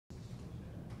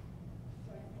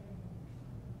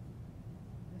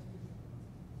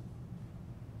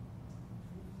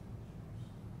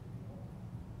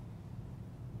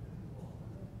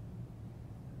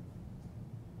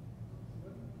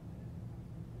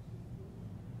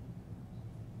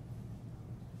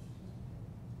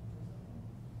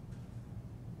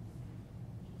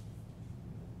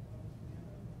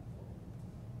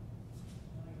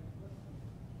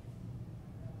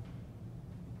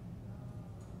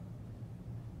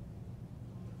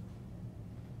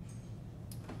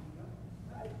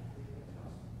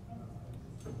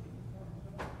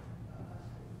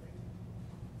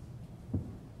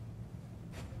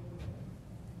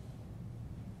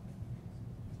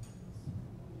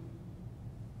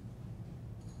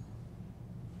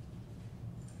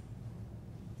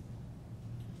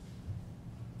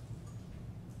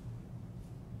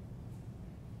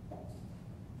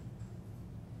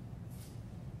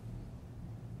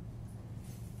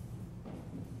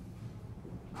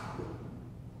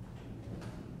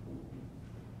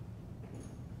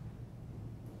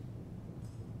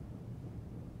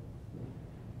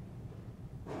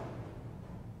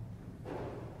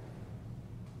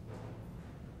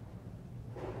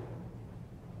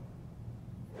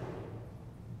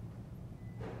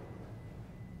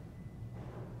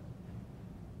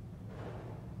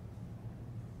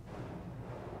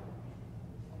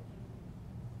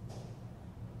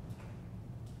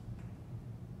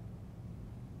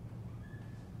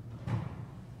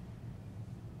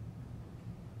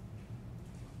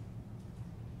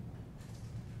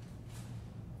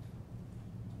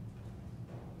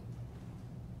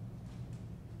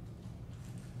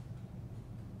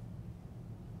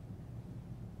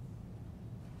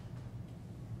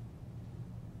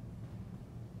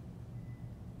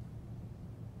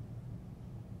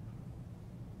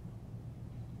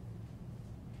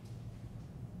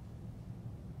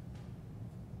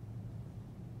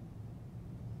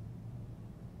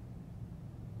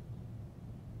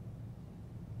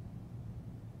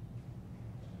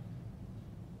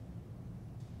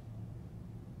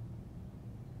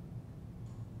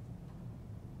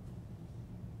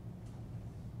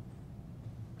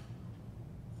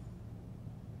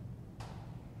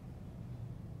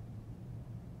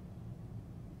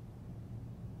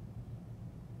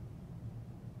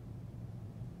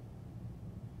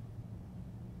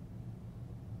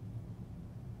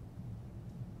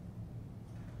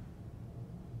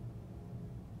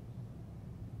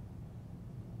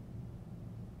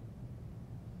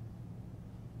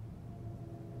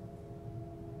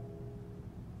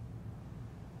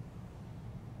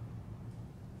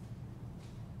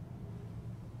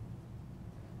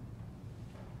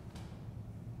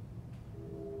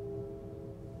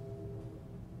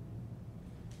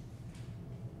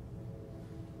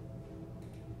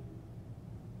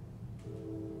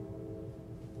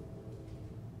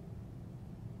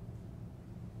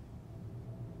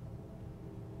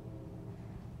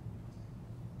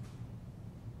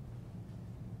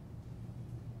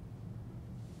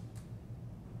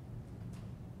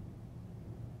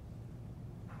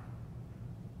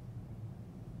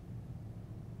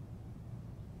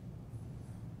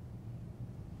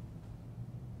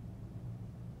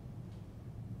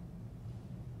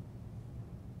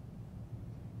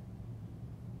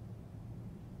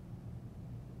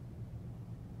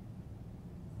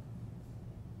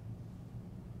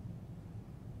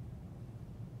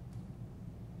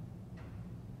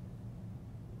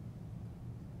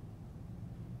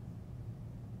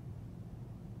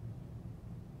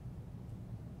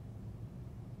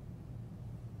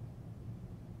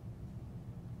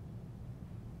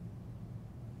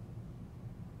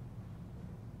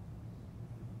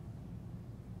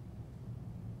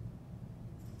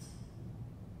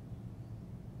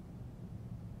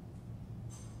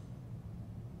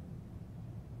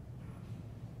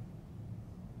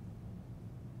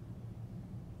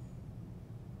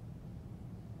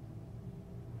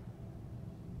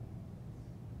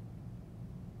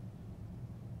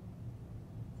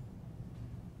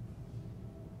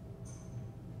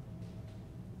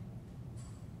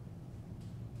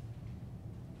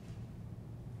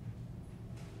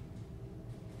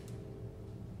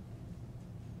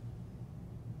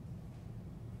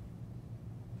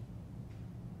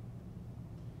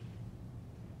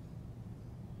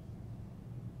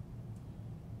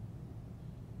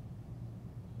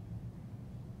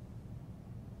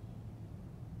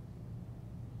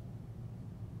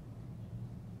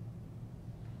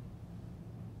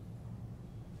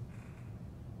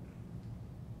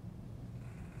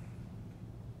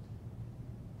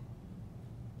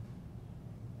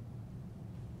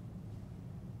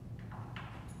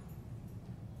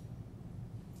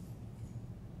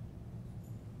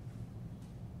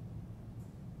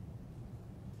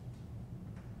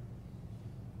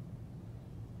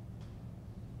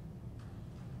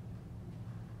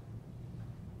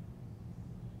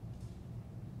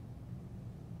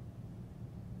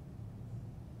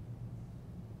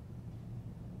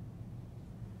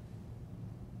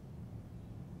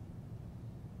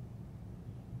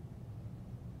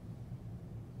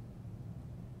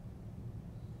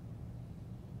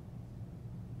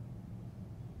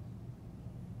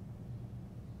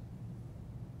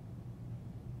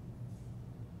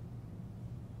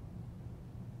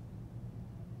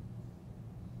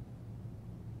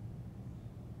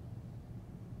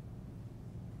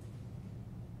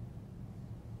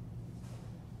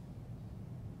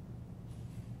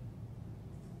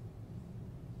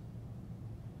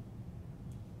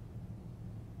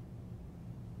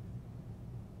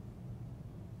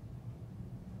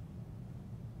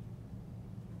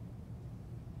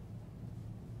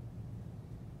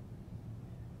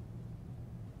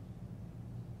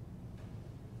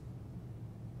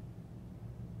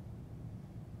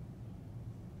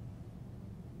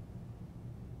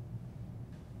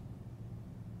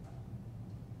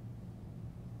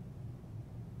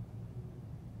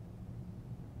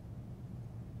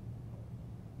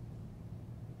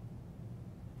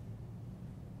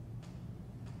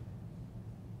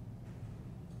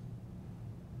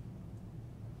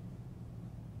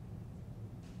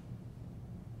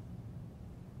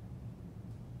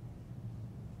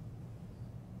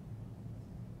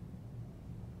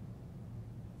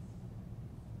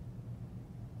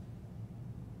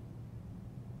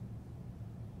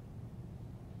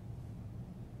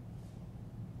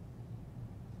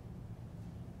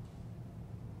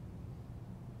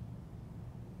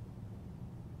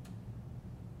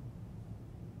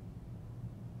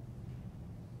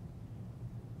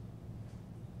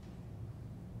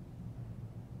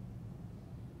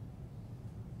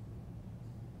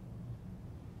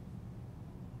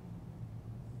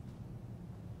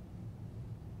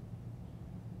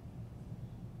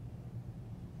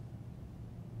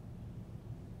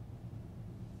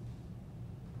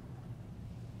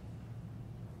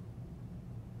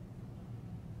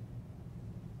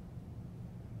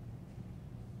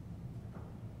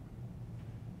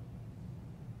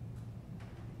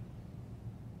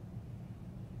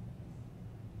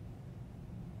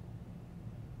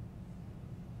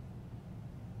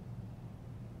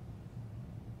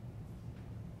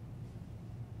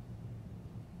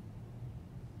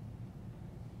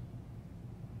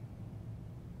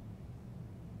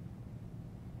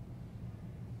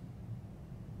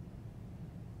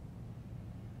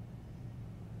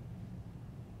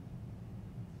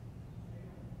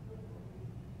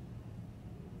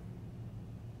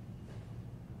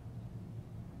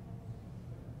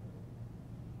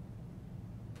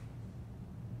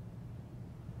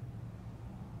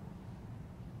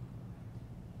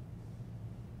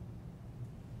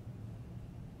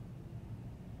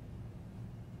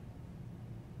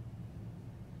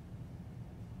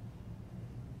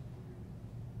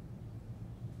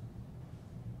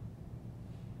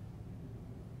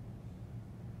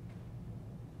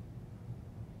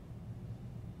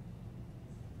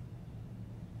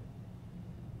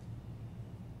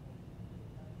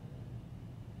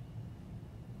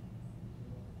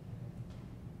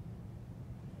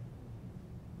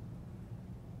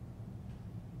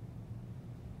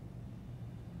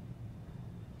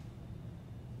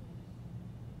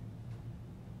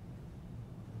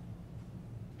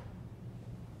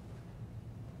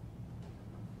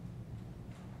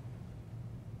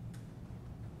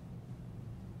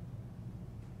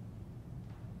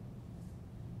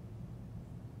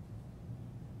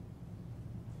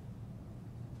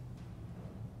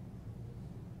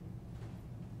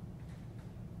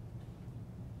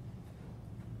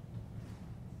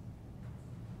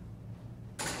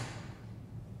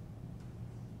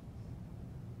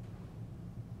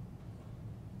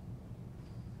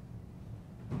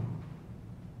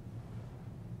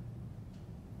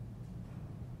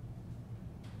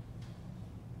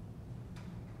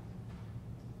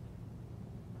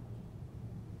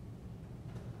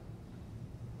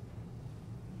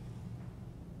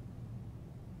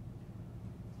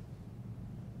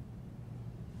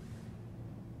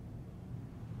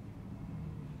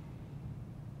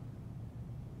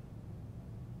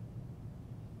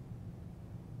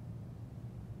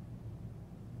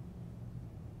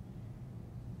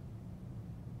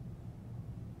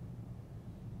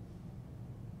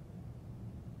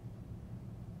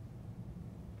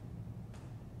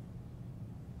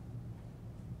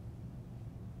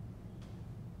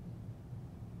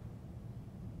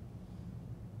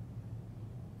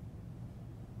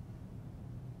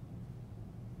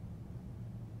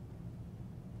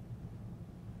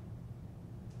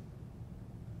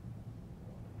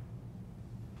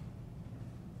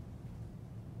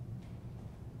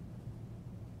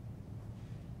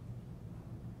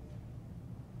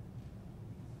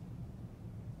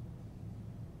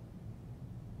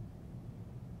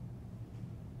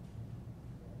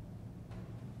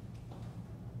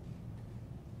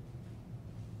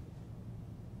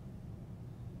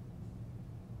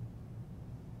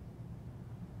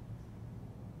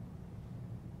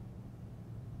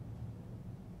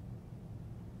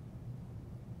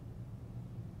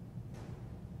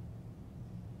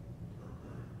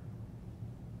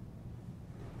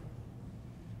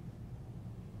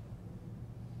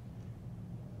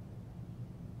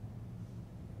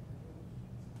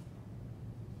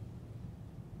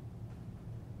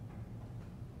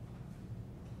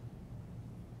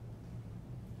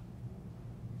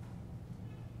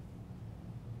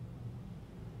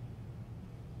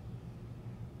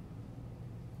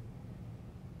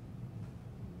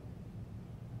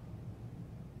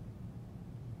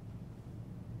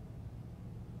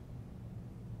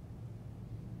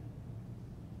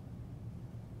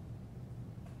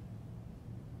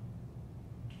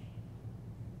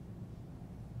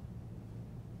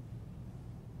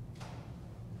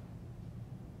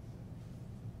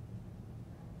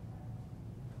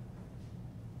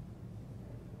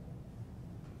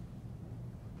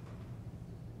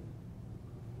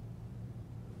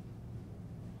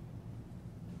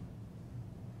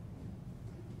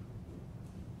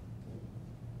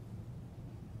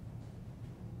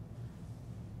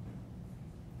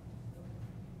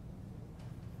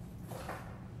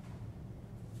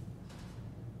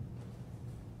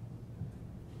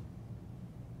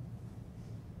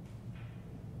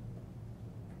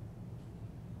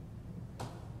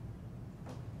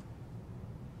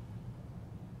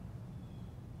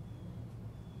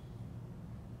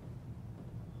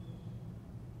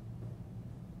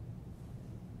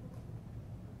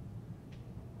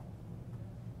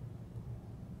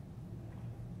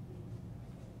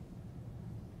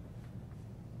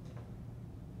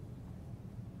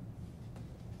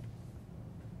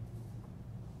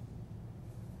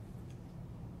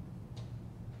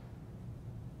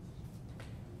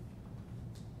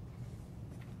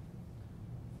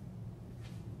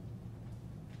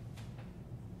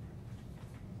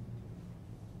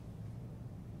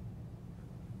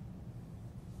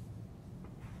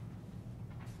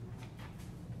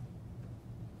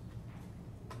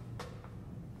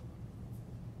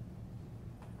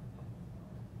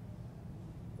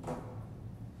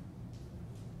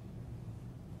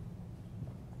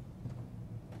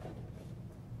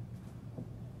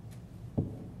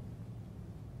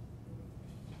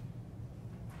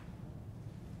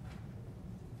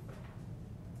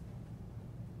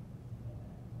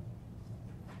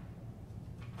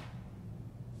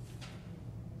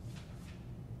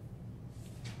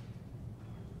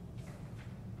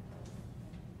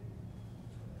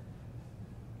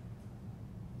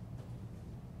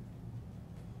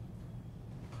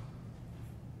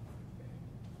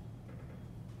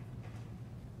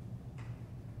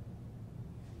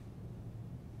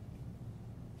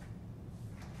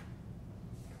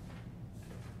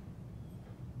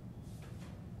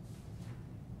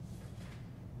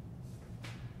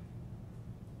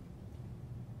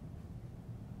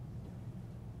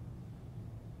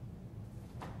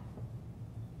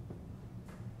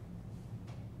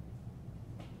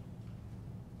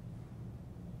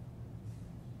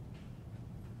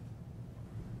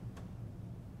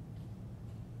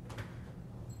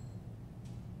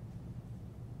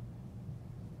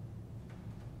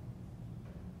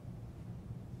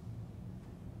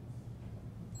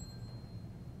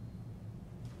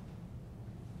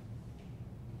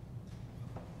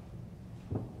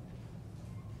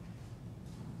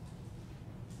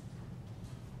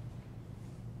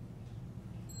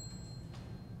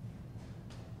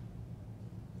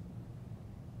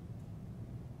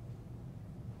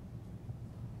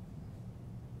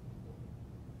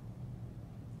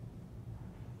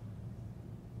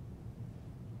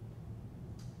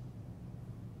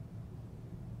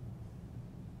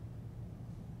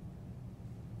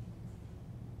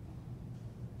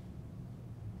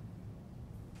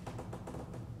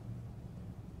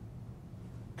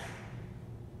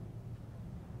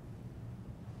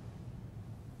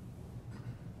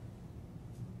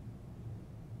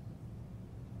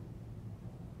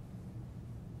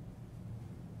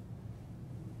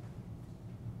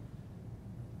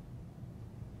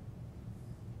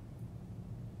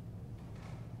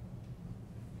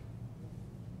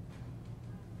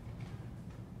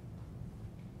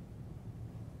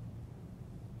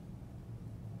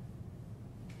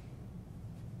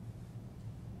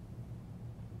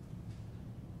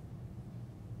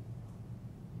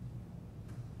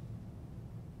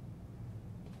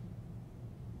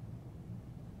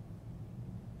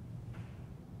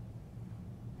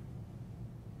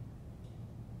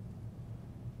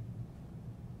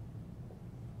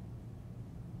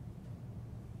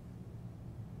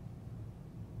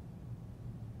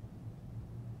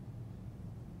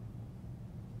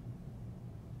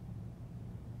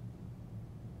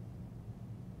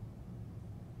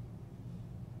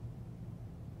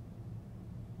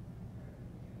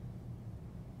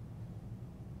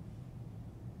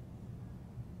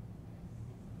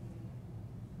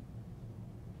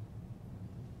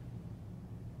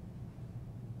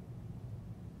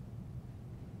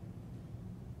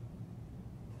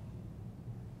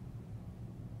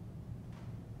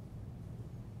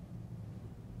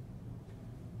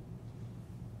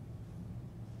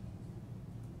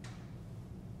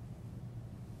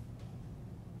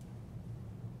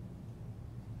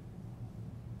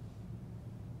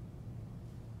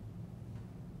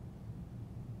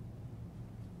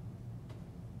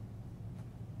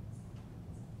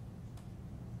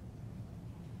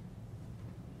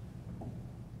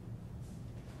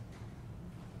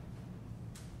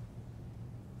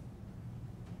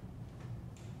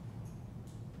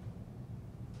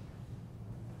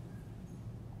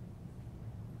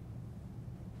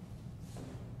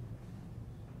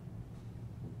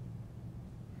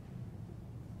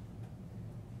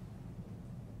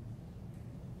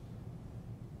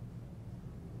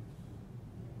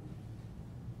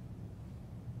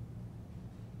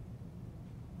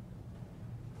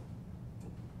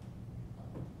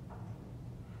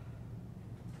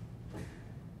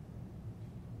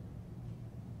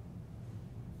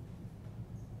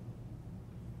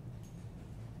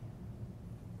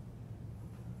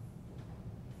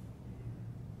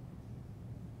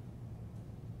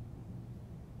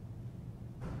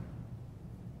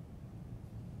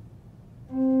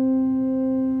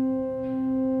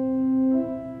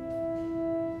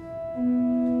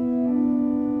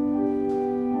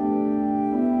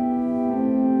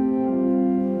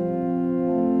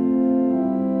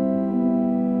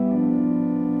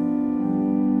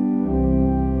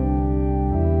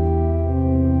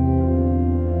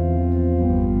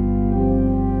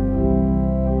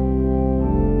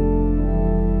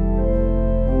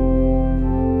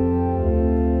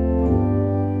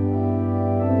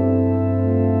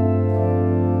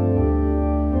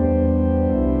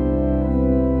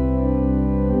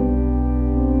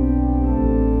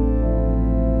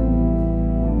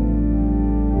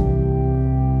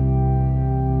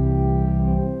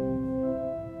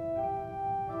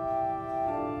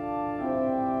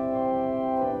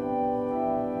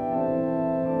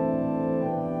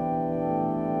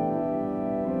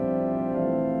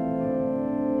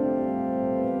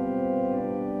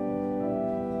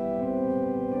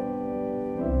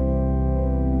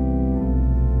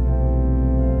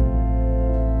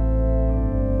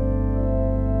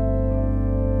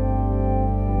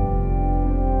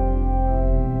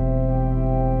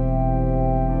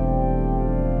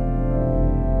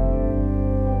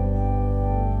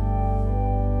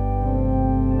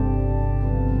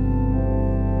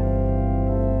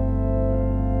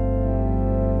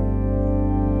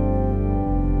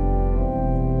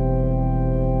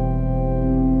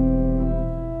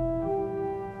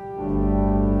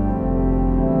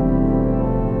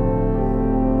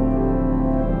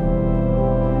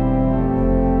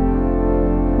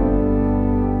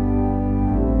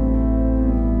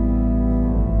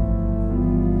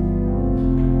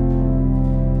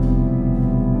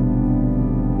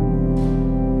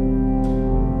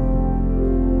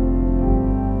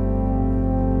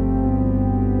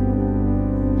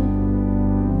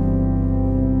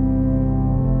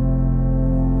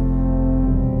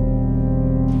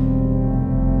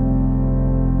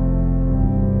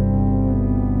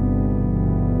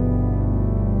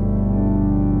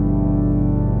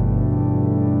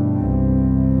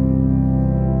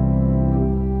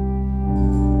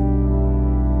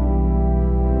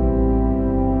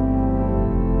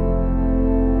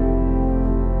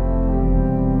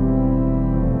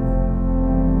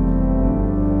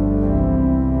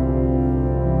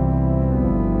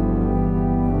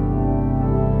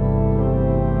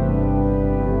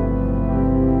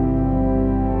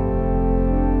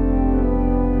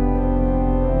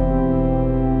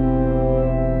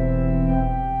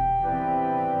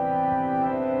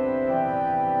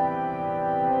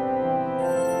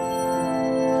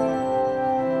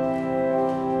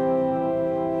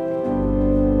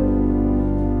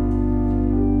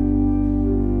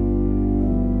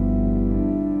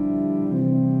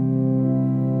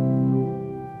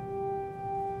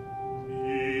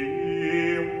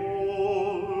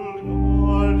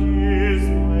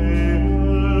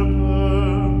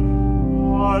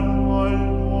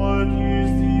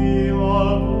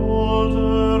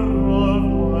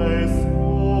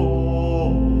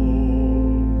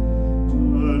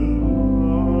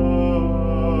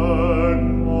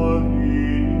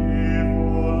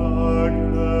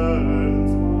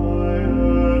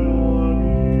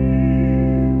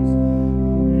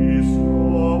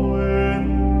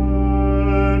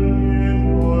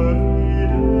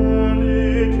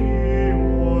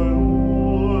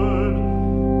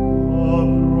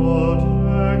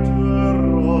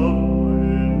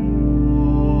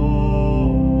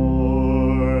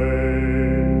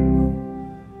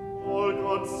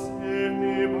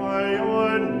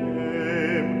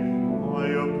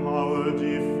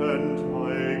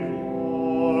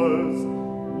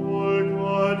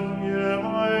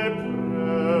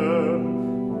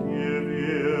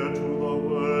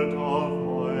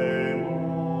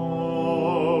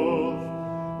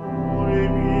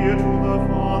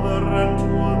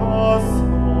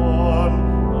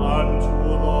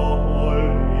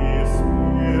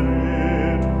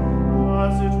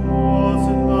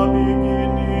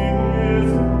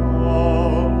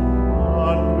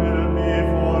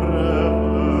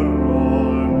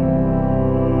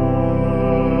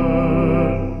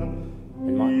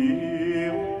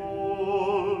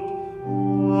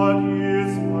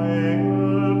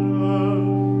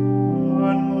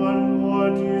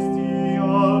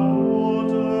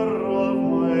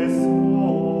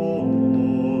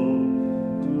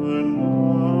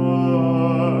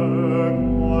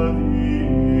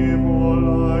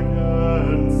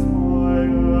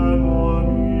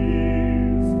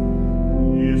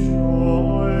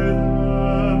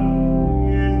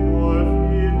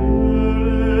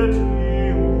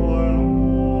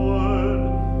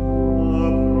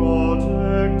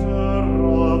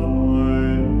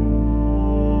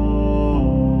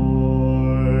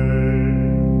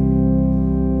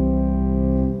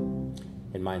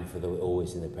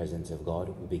Of God,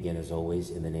 we begin as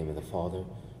always in the name of the Father,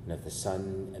 and of the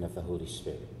Son, and of the Holy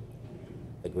Spirit.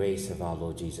 The grace of our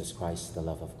Lord Jesus Christ, the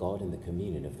love of God, and the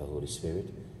communion of the Holy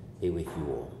Spirit be with you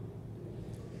all.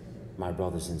 My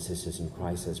brothers and sisters in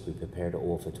Christ, as we prepare to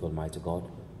offer to Almighty God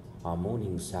our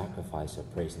morning sacrifice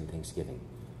of praise and thanksgiving,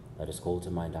 let us call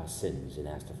to mind our sins and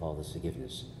ask the Father's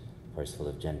forgiveness, for His full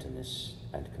of gentleness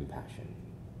and compassion.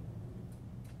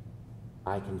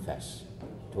 I confess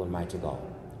to Almighty God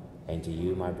and to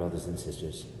you, my brothers and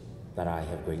sisters, that I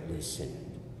have greatly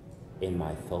sinned in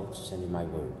my thoughts and in my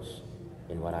words,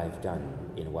 in what I have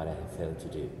done, in what I have failed to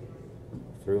do,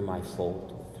 through my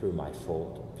fault, through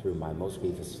my most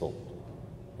grievous fault.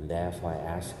 And therefore I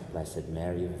ask Blessed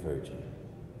Mary, the Virgin,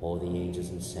 all the angels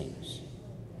and saints,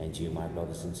 and you, my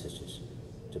brothers and sisters,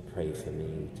 to pray for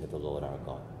me to the Lord our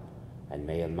God. And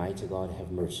may Almighty God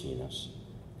have mercy on us,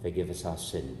 forgive us our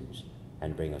sins,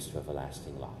 and bring us to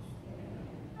everlasting life.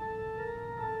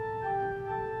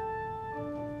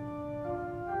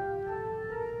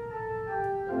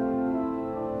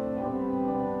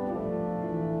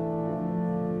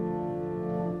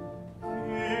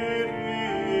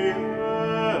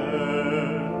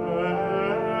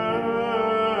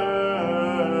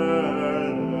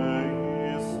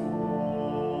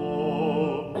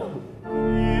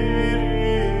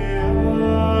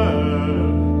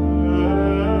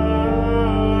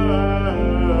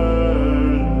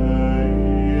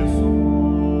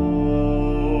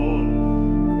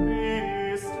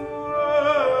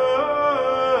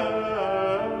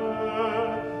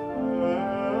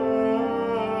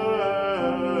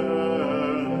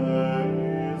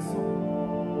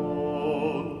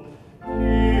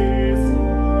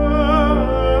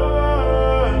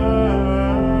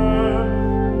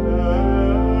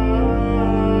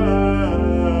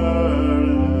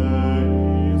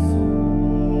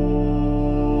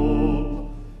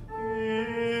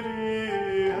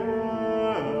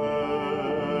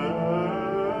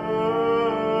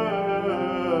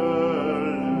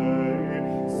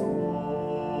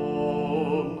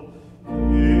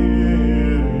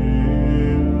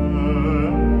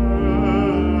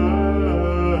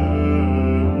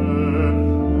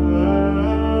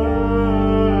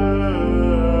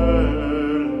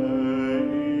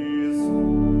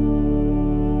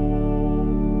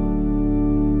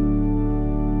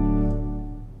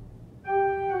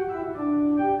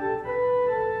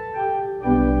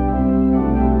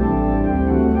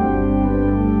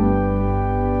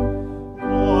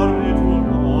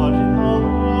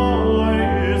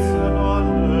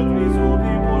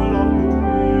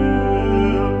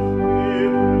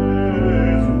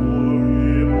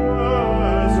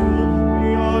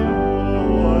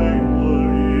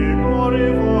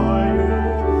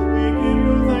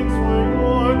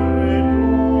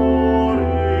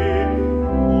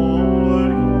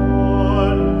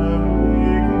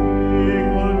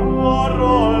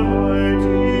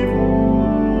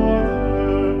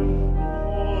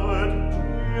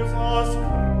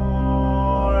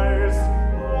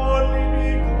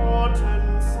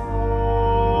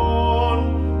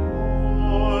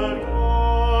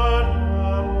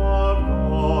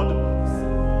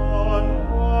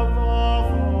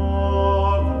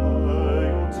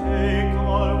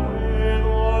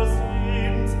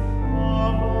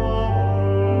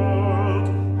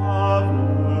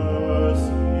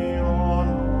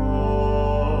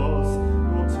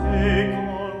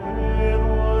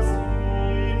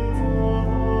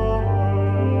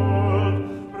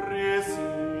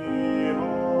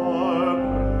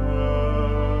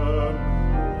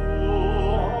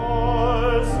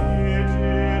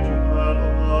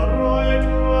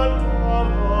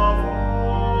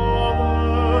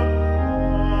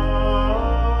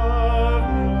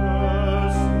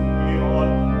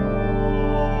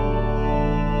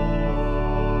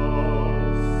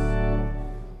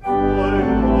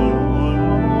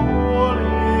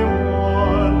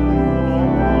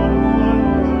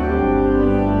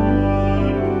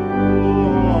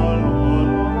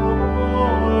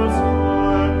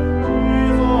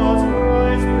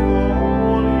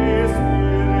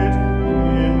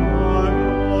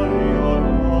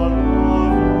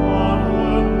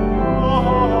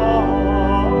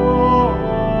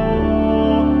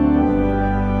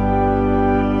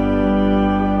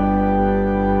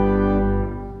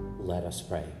 us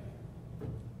pray.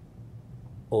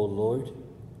 O Lord,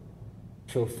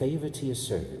 show favor to your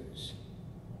servants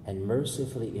and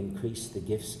mercifully increase the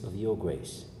gifts of your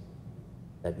grace,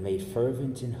 that made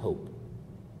fervent in hope,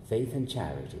 faith, and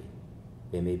charity,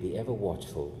 they may be ever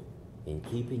watchful in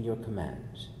keeping your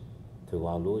commands, through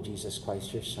our Lord Jesus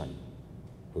Christ, your Son,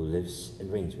 who lives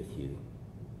and reigns with you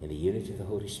in the unity of the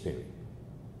Holy Spirit,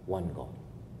 one God,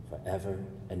 forever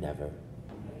and ever.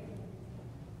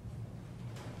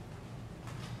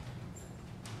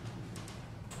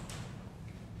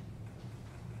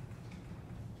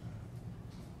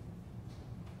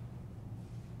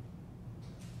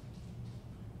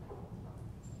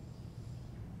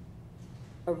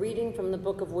 A reading from the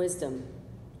Book of Wisdom.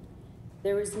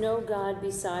 There is no God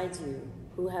besides you,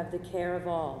 who have the care of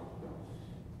all.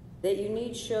 That you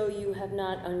need show you have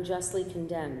not unjustly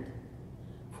condemned.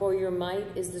 For your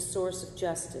might is the source of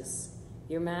justice.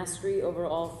 Your mastery over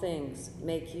all things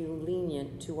make you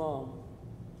lenient to all.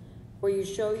 For you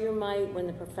show your might when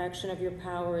the perfection of your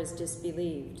power is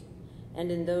disbelieved,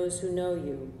 and in those who know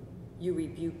you, you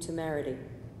rebuke temerity.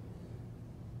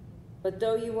 But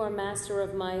though you are master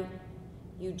of might,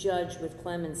 you judge with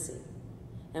clemency,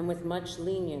 and with much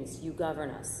lenience you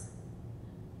govern us.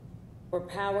 For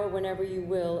power, whenever you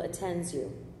will, attends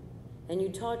you, and you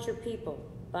taught your people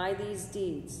by these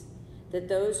deeds that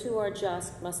those who are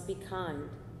just must be kind,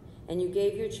 and you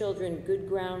gave your children good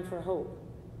ground for hope,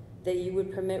 that you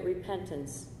would permit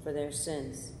repentance for their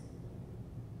sins.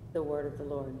 The word of the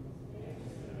Lord.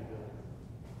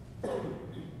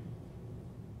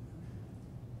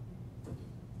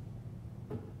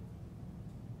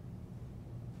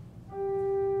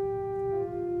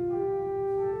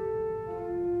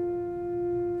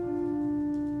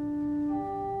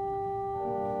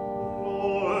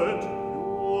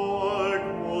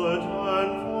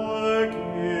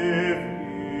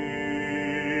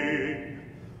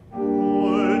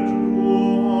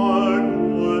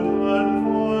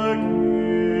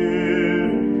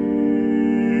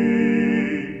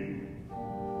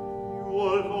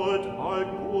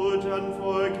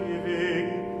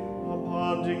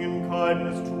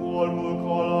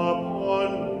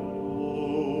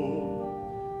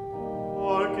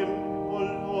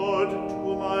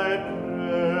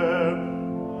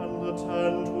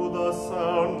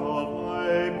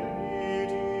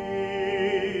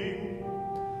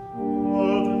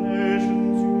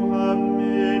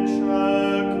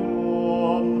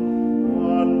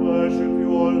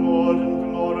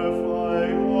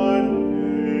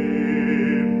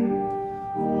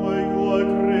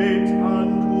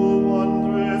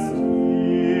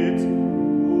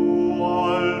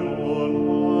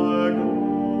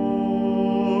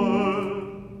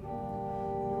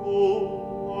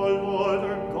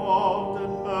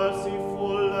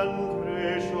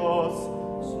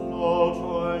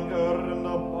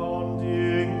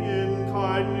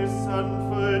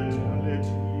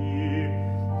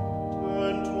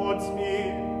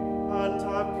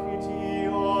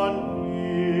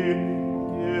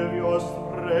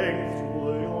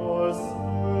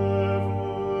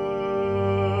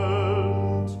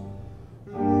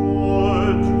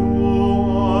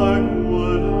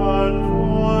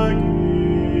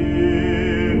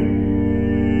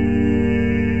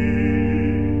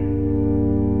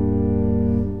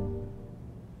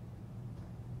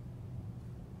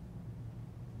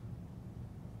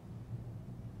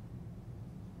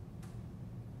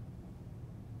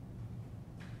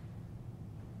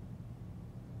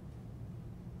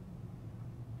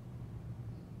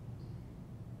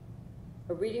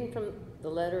 A reading from the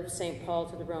letter of St. Paul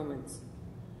to the Romans.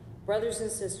 Brothers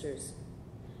and sisters,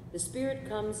 the Spirit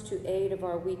comes to aid of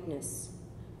our weakness,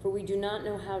 for we do not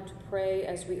know how to pray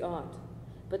as we ought,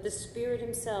 but the Spirit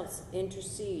himself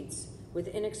intercedes with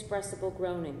inexpressible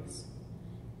groanings.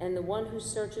 And the one who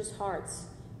searches hearts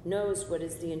knows what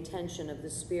is the intention of the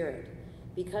Spirit,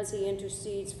 because he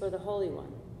intercedes for the Holy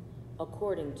One,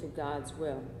 according to God's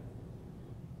will.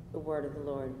 The word of the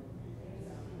Lord.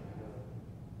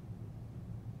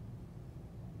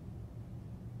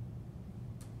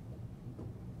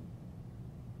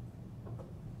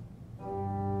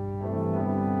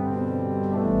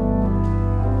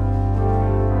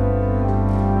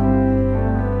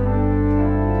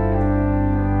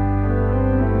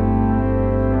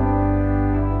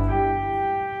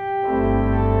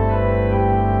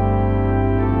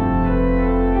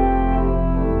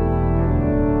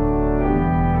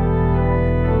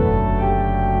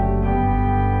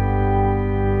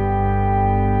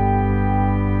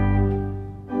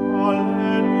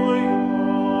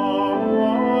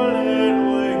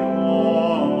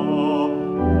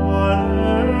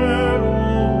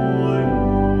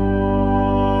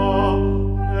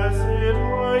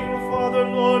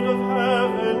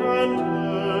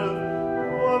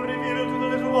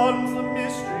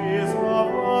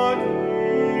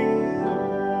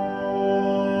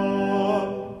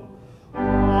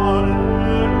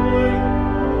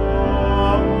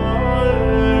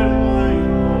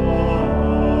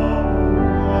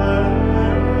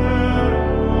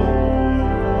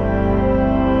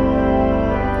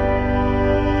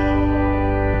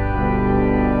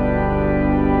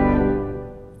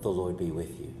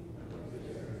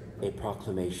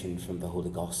 proclamation from the Holy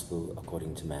Gospel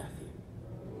according to Matthew.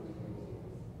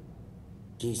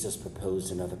 Jesus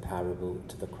proposed another parable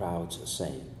to the crowds,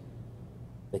 saying,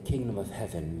 "The kingdom of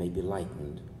heaven may be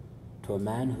likened to a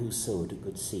man who sowed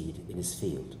good seed in his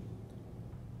field.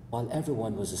 While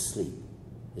everyone was asleep,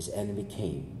 his enemy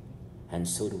came and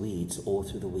sowed weeds all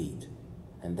through the wheat,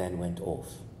 and then went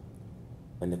off.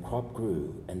 When the crop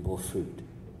grew and bore fruit,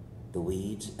 the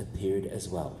weeds appeared as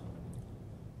well.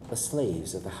 The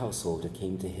slaves of the householder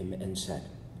came to him and said,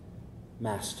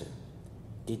 'Master,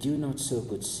 did you not sow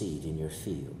good seed in your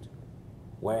field?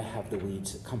 Where have the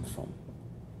weeds come from?'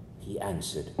 He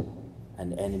answered,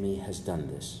 'An enemy has done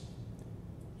this.'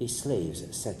 His slaves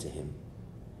said to him,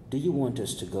 'Do you want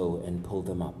us to go and pull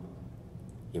them up?'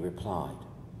 He replied,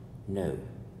 'No.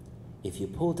 If you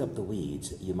pulled up the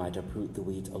weeds, you might uproot the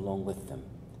wheat along with them.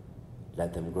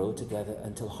 Let them grow together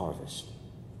until harvest.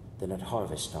 Then at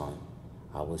harvest time,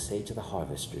 I will say to the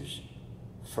harvesters,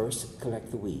 first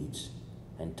collect the weeds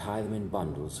and tie them in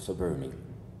bundles for burning,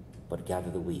 but gather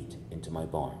the wheat into my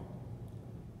barn.'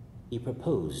 He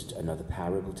proposed another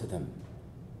parable to them.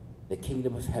 'The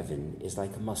kingdom of heaven is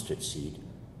like a mustard seed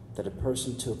that a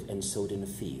person took and sowed in a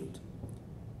field.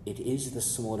 It is the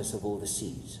smallest of all the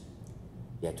seeds,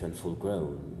 yet when full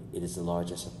grown, it is the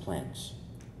largest of plants.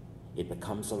 It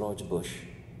becomes a large bush,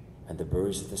 and the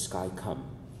birds of the sky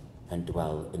come and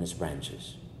dwell in its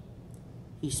branches.'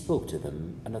 He spoke to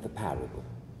them another parable.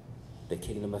 'The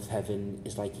kingdom of heaven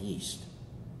is like yeast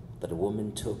that a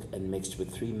woman took and mixed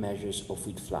with 3 measures of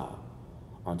wheat flour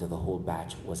until the whole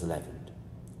batch was leavened.'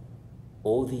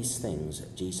 All these things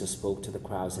Jesus spoke to the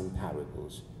crowds in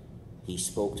parables. He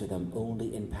spoke to them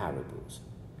only in parables,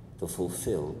 to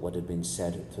fulfill what had been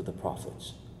said through the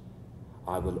prophets.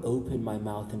 'I will open my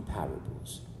mouth in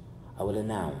parables. I will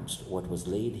announce what was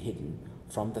laid hidden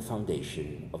from the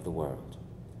foundation of the world.'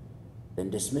 Then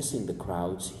dismissing the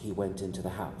crowds, he went into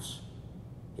the house.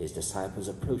 His disciples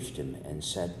approached him and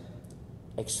said,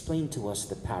 'Explain to us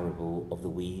the parable of the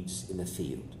weeds in the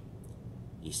field.'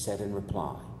 He said in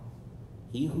reply,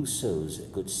 'He who sows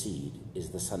good seed is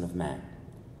the Son of Man.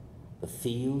 The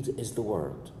field is the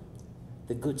world.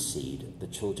 The good seed, the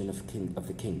children of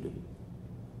the kingdom.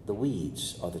 The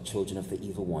weeds are the children of the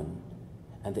evil one,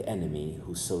 and the enemy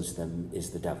who sows them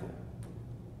is the devil.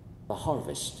 The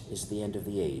harvest is the end of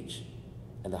the age,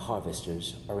 and the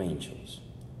harvesters are angels.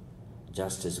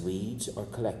 Just as weeds are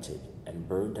collected and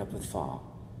burned up with fire,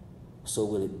 so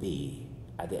will it be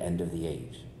at the end of the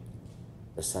age.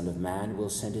 The Son of Man will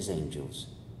send his angels,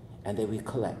 and they will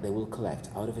collect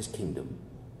out of his kingdom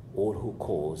all who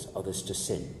cause others to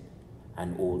sin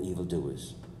and all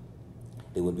evildoers.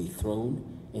 They will be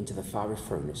thrown into the fiery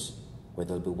furnace, where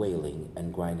there will be wailing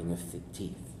and grinding of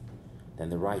teeth. Then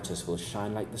the righteous will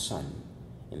shine like the sun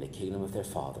in the kingdom of their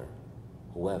Father.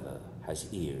 Whoever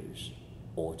has ears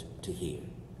ought to hear.'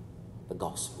 The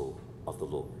Gospel of the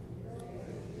Lord.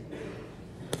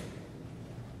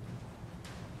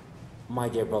 My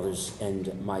dear brothers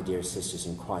and my dear sisters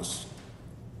in Christ,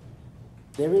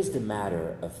 there is the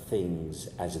matter of things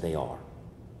as they are,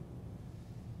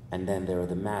 and then there are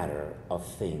the matter of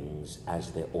things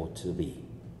as they ought to be.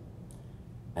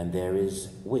 And there is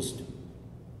wisdom.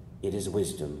 It is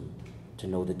wisdom to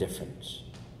know the difference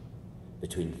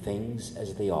between things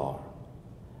as they are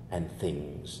and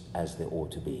things as they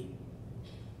ought to be.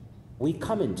 We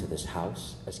come into this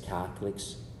house as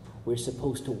Catholics. We're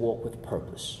supposed to walk with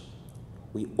purpose.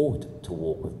 We ought to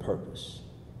walk with purpose.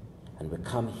 And we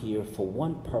come here for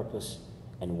one purpose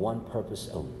and one purpose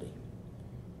only: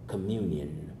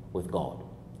 communion with God,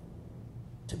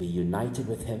 to be united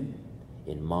with him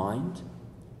in mind,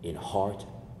 in heart,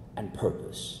 and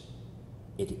purpose.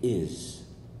 It is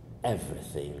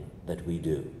everything that we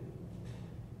do.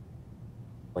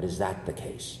 But is that the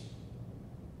case?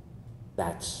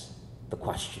 That's the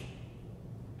question.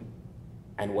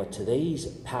 And what today's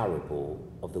parable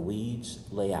of the weeds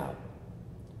lay out: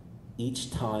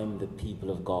 each time the people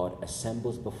of God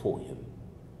assembles before him,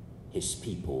 his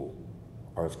people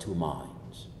are of 2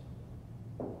 minds.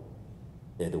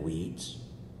 They're the weeds,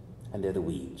 and they're the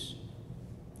weeds.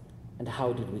 And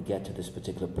how did we get to this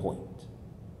particular point?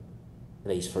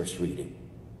 Today's first reading,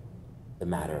 the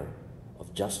matter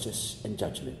of justice and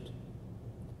judgment.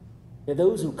 There are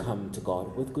those who come to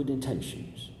God with good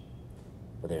intentions,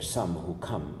 but there are some who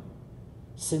come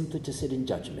simply to sit in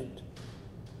judgment,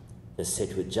 to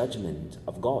sit with judgment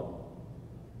of God,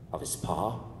 of his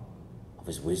power, of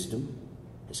his wisdom,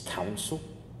 his counsel,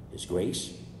 his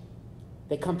grace.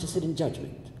 They come to sit in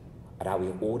judgment at how he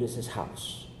orders his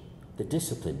house, the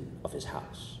discipline of his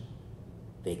house.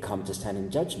 They come to stand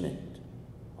in judgment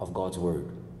of God's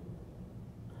word.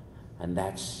 And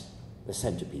that's the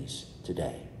centerpiece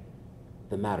today,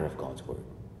 the matter of God's word,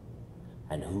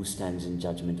 and who stands in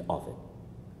judgment of it.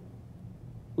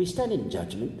 We stand in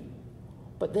judgment,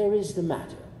 but there is the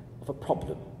matter of a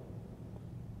problem,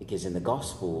 because in the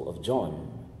Gospel of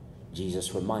John,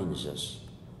 Jesus reminds us,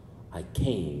 I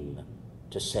came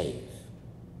to save,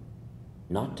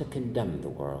 not to condemn the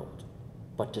world,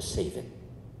 but to save it.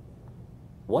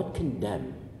 What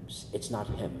condemns? It's not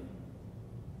him,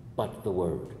 but the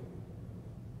word.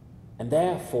 And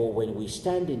therefore, when we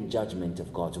stand in judgment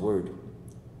of God's word,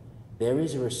 there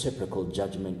is a reciprocal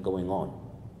judgment going on.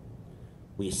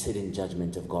 We sit in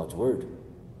judgment of God's word,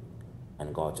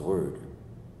 and God's word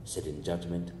sit in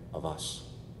judgment of us.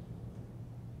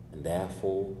 And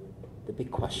therefore, the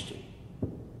big question,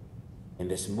 in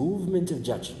this movement of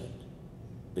judgment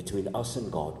between us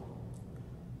and God,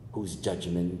 whose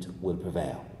judgment will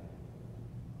prevail?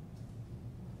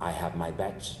 I have my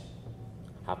bets,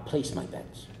 I've placed my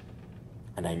bets,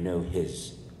 and I know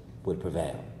his will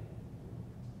prevail.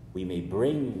 We may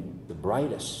bring the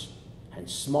brightest and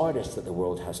smartest that the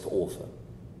world has to offer,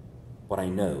 but I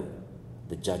know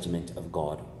the judgment of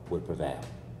God will prevail.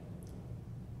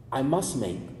 I must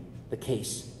make the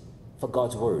case for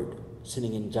God's word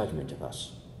sitting in judgment of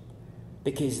us,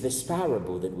 because this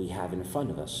parable that we have in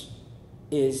front of us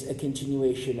is a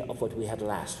continuation of what we had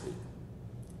last week.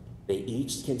 They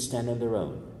each can stand on their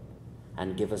own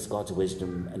and give us God's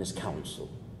wisdom and his counsel,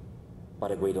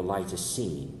 but a greater light is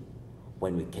seen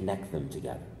when we connect them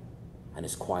together, and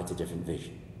it's quite a different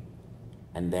vision.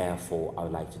 And therefore, I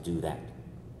would like to do that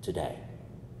today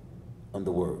on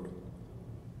the word.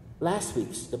 Last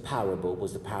week's the parable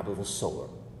was the parable of the sower,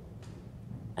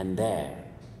 and there,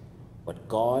 what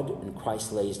God and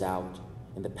Christ lays out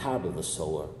in the parable of the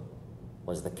sower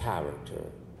was the character,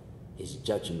 his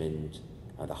judgment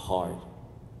on the heart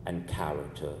and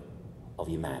character of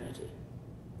humanity.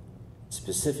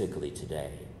 Specifically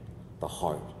today, the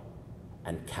heart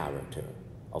and character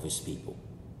of his people.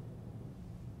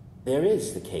 There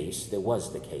was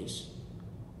the case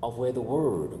of where the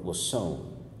word was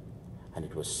sown, and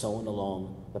it was sown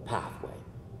along the pathway.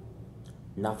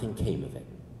 Nothing came of it.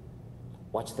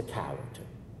 What's the character?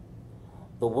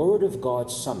 The word of God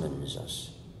summons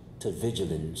us to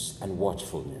vigilance and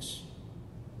watchfulness.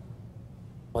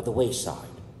 But the wayside,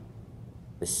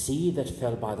 the seed that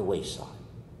fell by the wayside,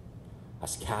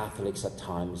 as Catholics at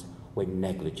times we're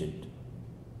negligent,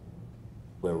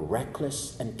 we're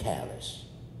reckless and careless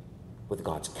with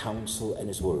God's counsel and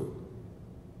his word.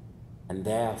 And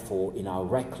therefore, in our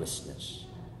recklessness,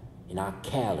 in our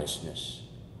carelessness,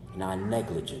 in our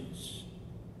negligence,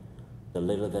 the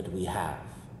little that we have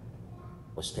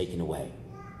was taken away,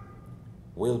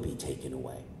 will be taken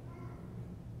away.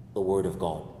 The word of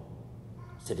God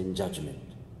sit in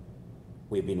judgment.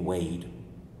 We've been weighed,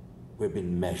 we've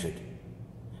been measured,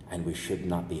 and we should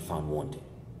not be found wanting.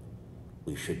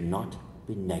 We should not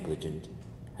be negligent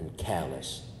and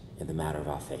careless in the matter of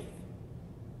our faith.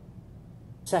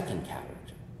 Second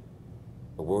character,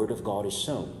 the word of God is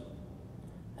sown,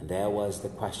 and there was the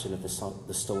question of the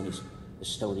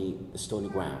stony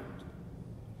ground.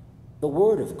 The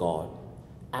word of God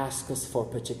asks us for a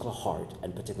particular heart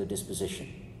and particular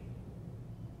disposition.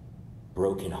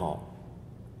 Broken heart,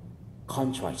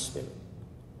 contrite spirit,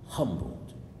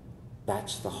 humbled.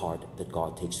 That's the heart that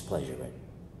God takes pleasure in.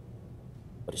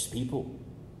 But his people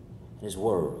and his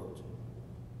world,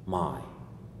 my,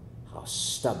 how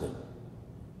stubborn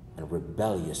and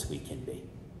rebellious we can be.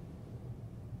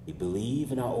 We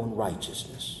believe in our own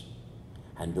righteousness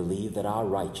and believe that our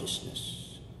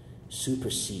righteousness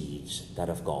supersedes that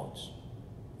of God's,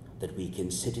 that we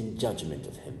can sit in judgment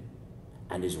of him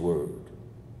and his word,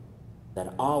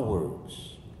 that our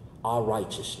words, our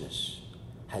righteousness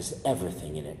has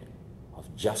everything in it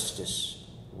of justice,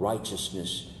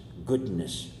 righteousness,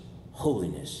 goodness,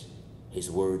 holiness. His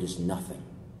word is nothing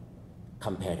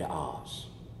compared to ours.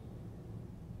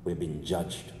 We've been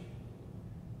judged,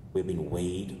 we've been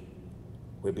weighed,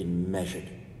 we've been measured,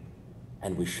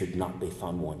 and we should not be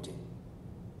found wanting.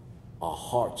 Our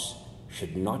hearts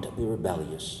should not be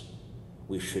rebellious.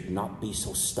 We should not be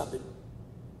so stubborn.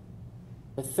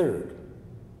 The third,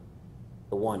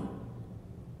 the one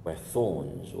where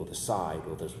thorns, or the side,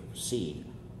 or the seed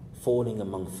falling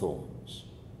among thorns.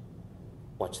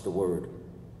 What's the word?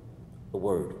 The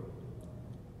word,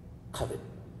 covet.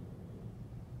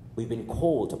 We've been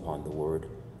called upon the word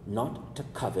not to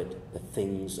covet the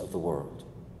things of the world,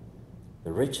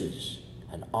 the riches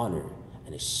and honor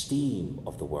and esteem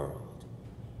of the world.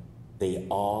 They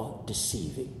are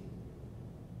deceiving.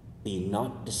 Be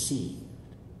not deceived.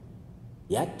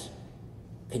 Yet,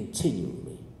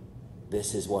 continually,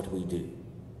 this is what we do.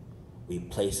 we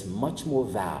place much more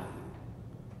value,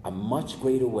 a much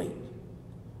greater weight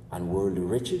on worldly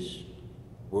riches,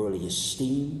 worldly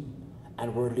esteem,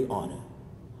 and worldly honor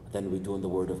than we do in the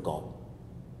Word of God.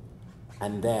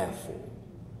 And therefore,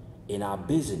 in our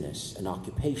business and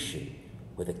occupation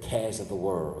with the cares of the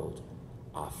world,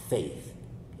 our faith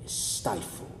is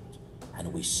stifled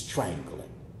and we strangle it.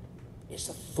 It's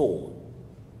a thorn,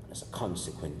 and as a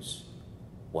consequence,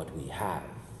 what we have,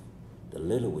 the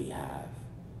little we have,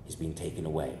 is being taken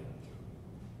away.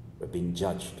 We've been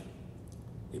judged,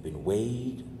 we've been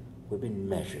weighed, we've been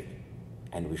measured,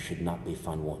 and we should not be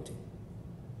found wanting.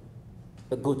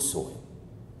 The good soil,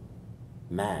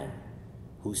 man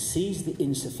who sees the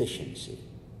insufficiency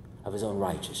of his own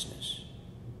righteousness,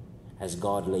 as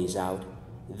God lays out,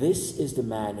 this is the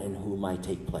man in whom I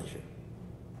take pleasure,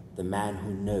 the man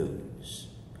who knows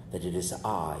that it is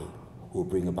I who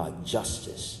bring about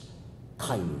justice,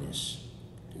 kindness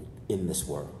in this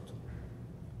world.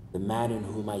 The man in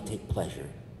whom I take pleasure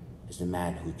is the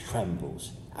man who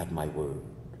trembles at my word.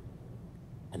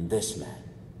 And this man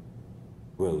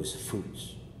grows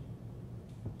fruits,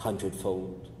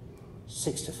 100-fold,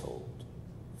 60-fold,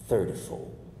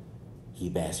 30-fold. He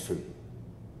bears fruit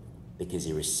because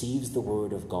he receives the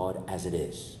word of God as it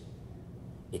is.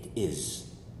 It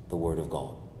is the word of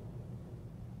God.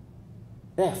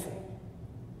 Therefore,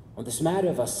 on this matter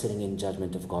of us sitting in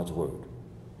judgment of God's word,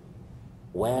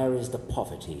 where is the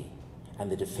poverty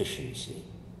and the deficiency?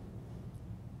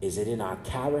 Is it in our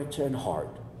character and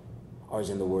heart, or is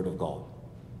it in the word of God?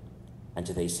 And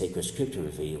today's sacred scripture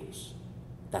reveals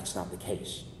that's not the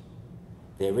case.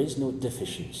 There is no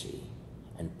deficiency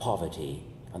and poverty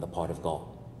on the part of God.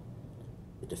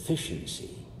 The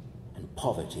deficiency and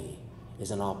poverty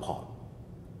is on our part.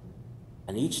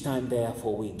 And each time,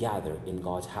 therefore, we gather in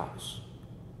God's house,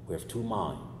 we have two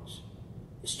minds.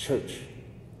 His church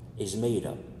is made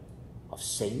up of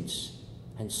saints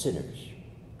and sinners,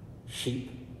 sheep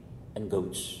and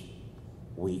goats,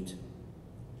 wheat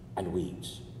and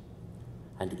weeds.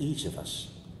 And each of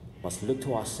us must look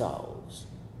to ourselves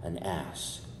and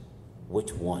ask,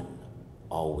 which one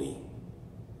are we?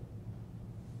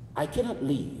 I cannot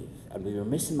leave and be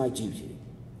remiss in my duty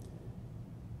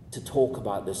to talk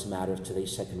about this matter of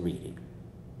today's second reading,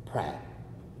 prayer.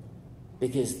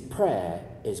 Because prayer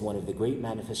is one of the great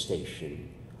manifestations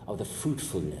of the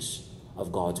fruitfulness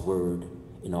of God's word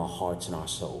in our hearts and our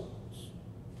souls.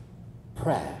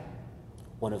 Prayer,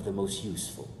 one of the most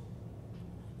useful.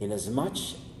 Inasmuch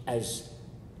as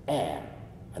air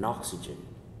and oxygen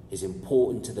is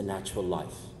important to the natural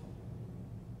life,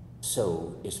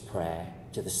 so is prayer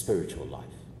to the spiritual life.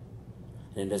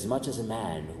 And inasmuch as a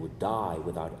man who would die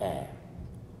without air,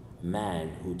 a man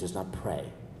who does not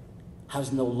pray,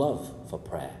 has no love for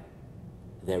prayer,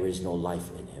 there is no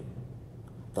life in him.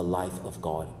 The life of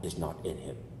God is not in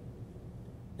him.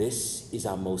 This is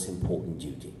our most important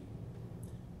duty.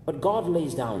 But God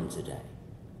lays down today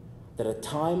that at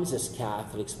times as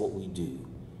Catholics what we do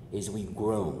is we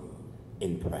groan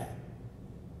in prayer.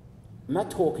 I'm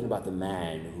not talking about the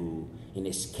man who, in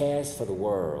his cares for the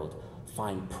world,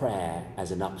 find prayer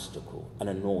as an obstacle, an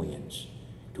annoyance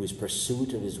to his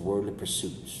pursuit of his worldly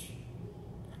pursuits.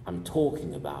 I'm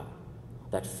talking about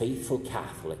that faithful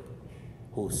Catholic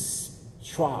who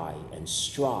try and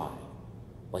strive,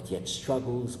 but yet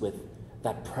struggles with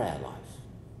that prayer life,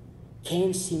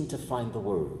 can't seem to find the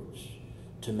words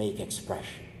to make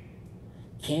expression,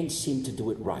 can't seem to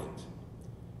do it right.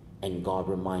 And God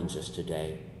reminds us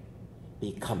today,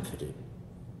 be comforted.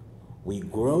 We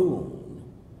groan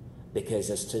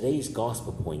because, as today's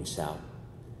gospel points out,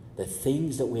 the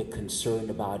things that we're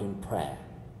concerned about in prayer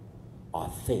are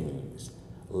things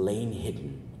lain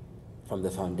hidden from the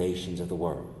foundations of the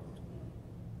world.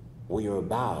 We are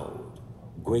about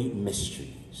great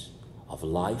mysteries of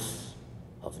life,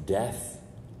 of death,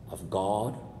 of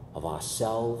God, of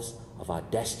ourselves, of our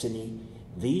destiny.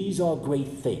 These are great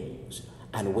things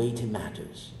and weighty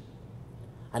matters.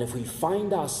 And if we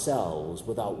find ourselves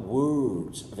without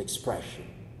words of expression,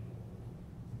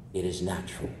 it is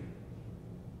natural,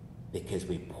 because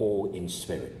we pour in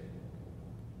spirit.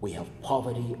 We have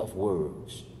poverty of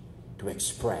words to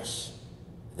express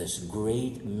this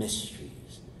great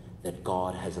mysteries that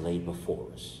God has laid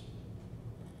before us.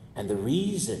 And the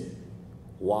reason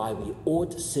why we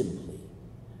ought simply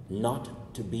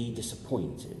not to be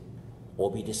disappointed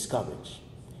or be discouraged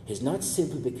is not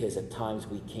simply because at times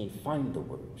we can't find the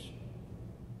words,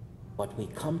 but we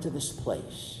come to this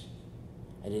place,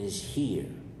 and it is here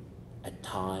at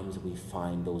times we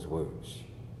find those words.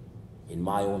 In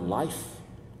my own life,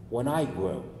 when I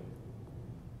grow,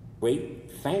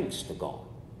 great thanks to God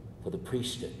for the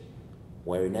priesthood,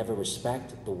 where in every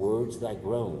respect the words that I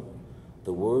groan,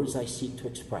 the words I seek to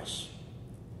express.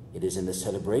 It is in the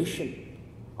celebration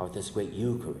of this great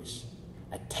Eucharist,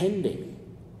 attending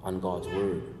on God's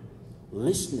word,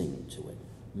 listening to it,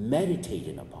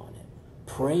 meditating upon it,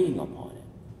 praying upon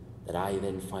it, that I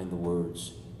then find the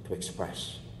words to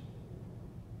express.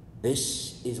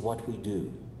 This is what we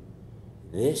do.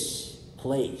 This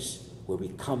place where we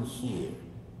come here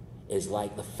is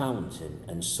like the fountain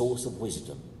and source of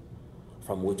wisdom,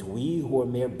 from which we who are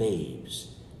mere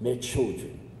babes, mere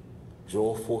children,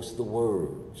 draw forth the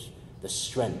words, the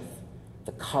strength,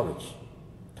 the courage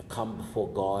to come before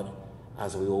God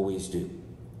as we always do,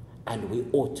 and we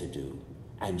ought to do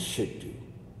and should do.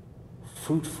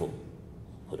 Fruitful,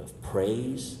 full of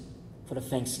praise, full of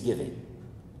thanksgiving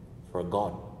for a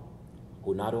God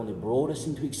who not only brought us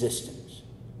into existence,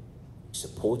 he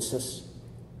supports us,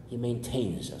 he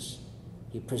maintains us,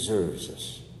 he preserves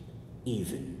us,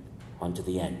 even unto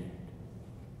the end.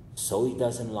 So he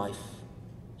does in life,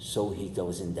 so he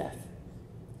does in death.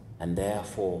 And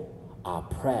therefore, our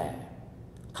prayer,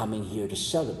 coming here to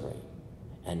celebrate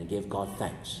and give God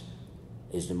thanks,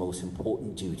 is the most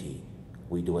important duty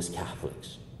we do as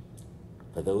Catholics.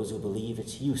 For those who believe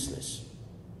it's useless,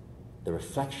 the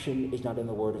reflection is not in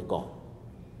the Word of God.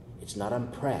 It's not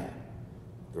on prayer.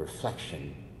 The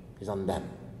reflection is on them.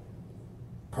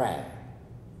 Prayer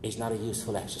is not a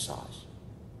useful exercise.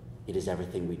 It is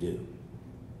everything we do.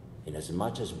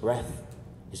 Inasmuch as breath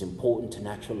is important to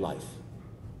natural life,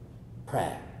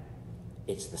 prayer,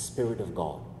 it's the Spirit of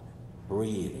God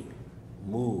breathing,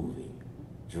 moving,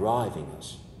 driving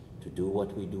us to do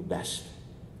what we do best.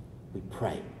 We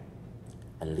pray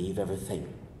and leave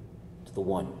everything to the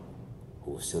one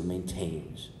who still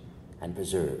maintains and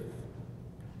preserves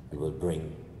and will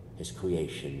bring his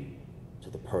creation to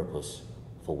the purpose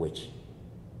for which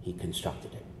he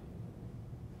constructed it.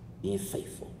 Be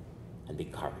faithful and be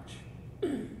courage.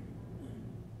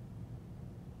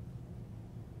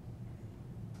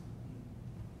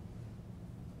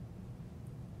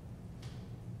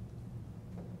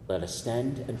 Let us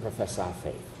stand and profess our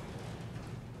faith.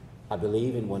 I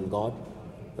believe in one God,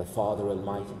 the Father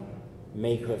Almighty,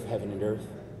 maker of heaven and earth,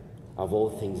 of all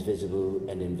things visible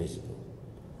and invisible.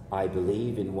 I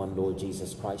believe in one Lord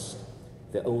Jesus Christ,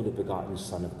 the only begotten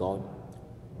Son of God,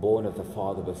 born of the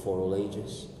Father before all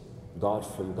ages, God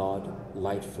from God,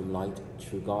 light from light,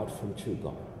 true God from true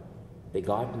God,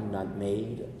 begotten, not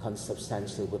made,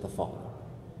 consubstantial with the Father.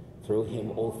 Through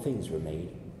him all things were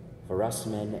made. For us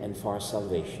men and for our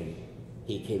salvation,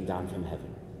 he came down from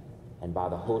heaven, and by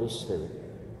the Holy Spirit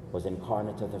was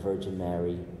incarnate of the Virgin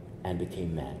Mary and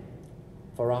became man.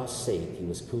 For our sake he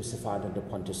was crucified under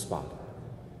Pontius Pilate.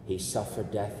 He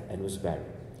suffered death and was buried,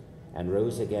 and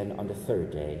rose again on the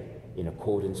third day in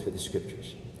accordance with the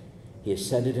Scriptures. He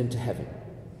ascended into heaven,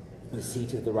 and is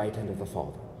seated at the right hand of the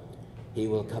Father. He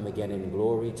will come again in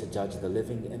glory to judge the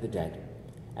living and the dead,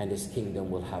 and his kingdom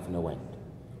will have no end.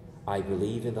 I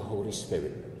believe in the Holy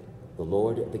Spirit, the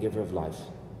Lord, the giver of life,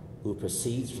 who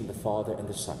proceeds from the Father and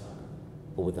the Son,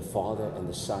 who with the Father and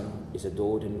the Son is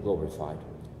adored and glorified,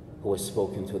 who has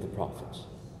spoken through the prophets.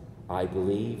 I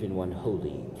believe in one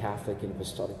holy, Catholic, and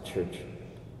Apostolic Church.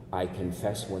 I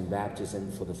confess one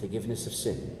baptism for the forgiveness of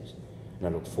sins, and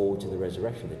I look forward to the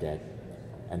resurrection of the dead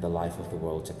and the life of the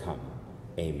world to come.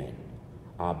 Amen.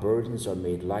 Our burdens are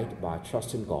made light by our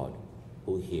trust in God,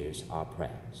 who hears our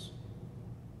prayers.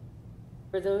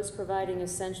 For those providing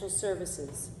essential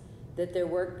services, that their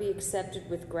work be accepted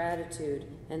with gratitude,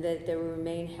 and that they will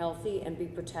remain healthy and be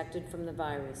protected from the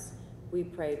virus, we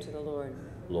pray to the Lord.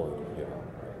 Lord, hear our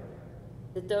prayer.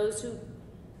 That those who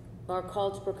are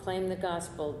called to proclaim the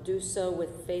gospel do so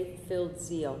with faith-filled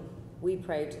zeal, we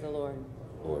pray to the Lord.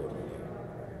 Lord, hear our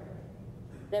prayer.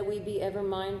 That we be ever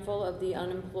mindful of the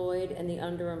unemployed and the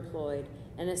underemployed,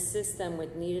 and assist them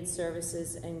with needed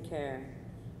services and care,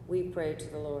 we pray to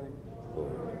the Lord.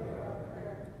 Lord,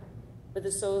 for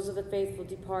the souls of the faithful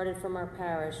departed from our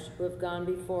parish, who have gone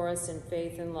before us in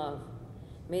faith and love,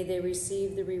 may they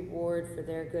receive the reward for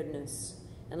their goodness.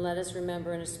 And let us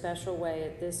remember in a special way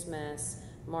at this Mass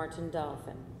Martin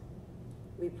Dolphin.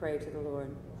 We pray to the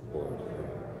Lord. Lord,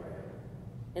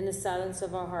 in the silence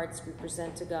of our hearts, we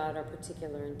present to God our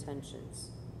particular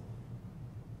intentions.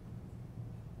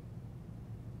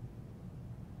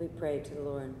 We pray to the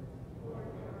Lord.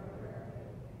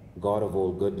 God of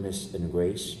all goodness and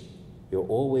grace, you're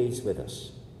always with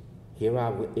us. Hear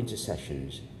our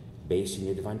intercessions based in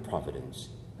your divine providence,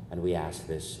 and we ask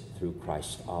this through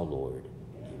Christ our Lord.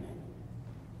 Amen.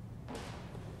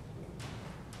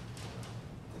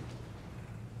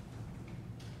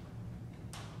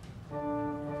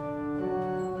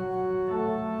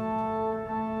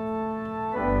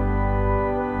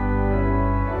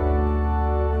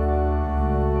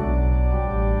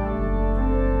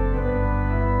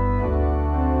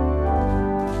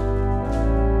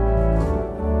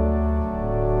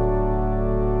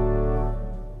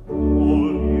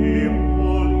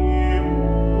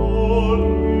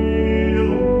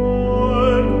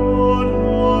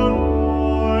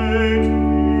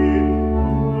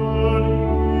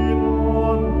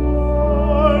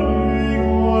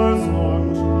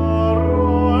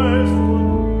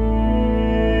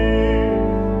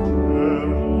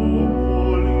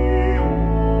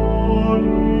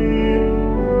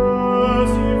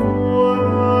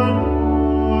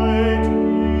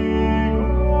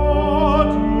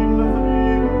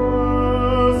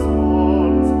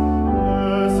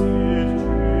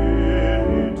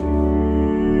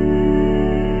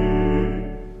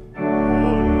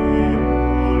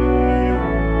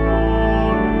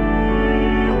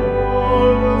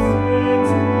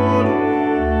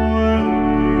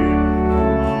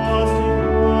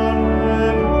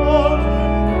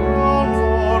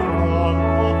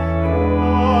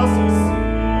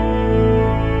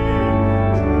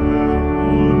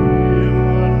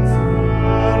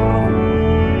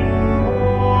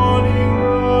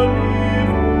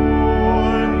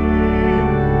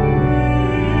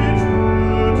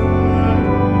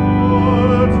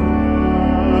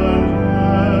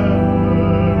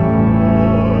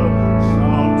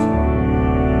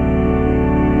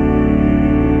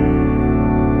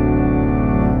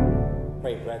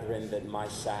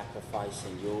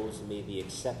 may be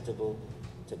acceptable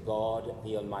to God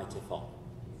the Almighty Father.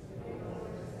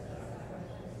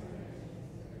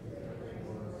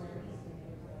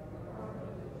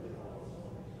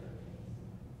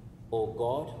 O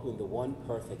God, who in the one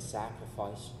perfect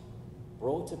sacrifice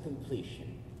brought to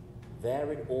completion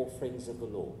varied offerings of the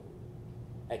Lord,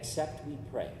 accept, we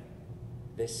pray,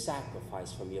 this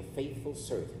sacrifice from your faithful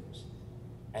servants,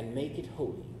 and make it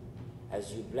holy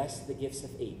as you bless the gifts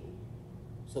of Abel,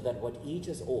 so that what each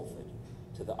has offered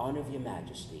to the honor of your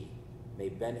majesty may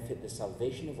benefit the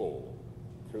salvation of all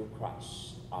through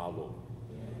Christ our Lord.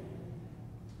 Amen.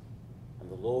 And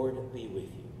the Lord be with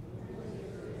you.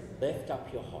 Lift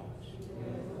up your hearts.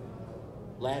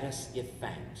 Let us give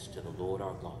thanks to the Lord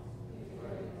our God.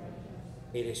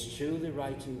 It is truly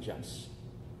right and just,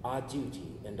 our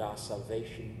duty and our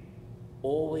salvation,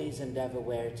 always and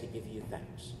everywhere to give you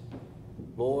thanks.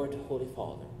 Lord, Holy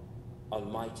Father,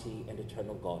 Almighty and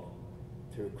eternal God,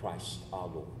 through Christ our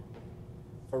Lord.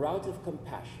 For out of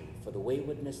compassion for the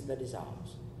waywardness that is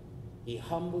ours, he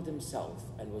humbled himself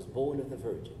and was born of the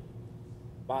Virgin.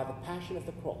 By the passion of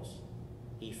the cross,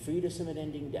 he freed us from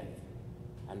unending death,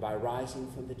 and by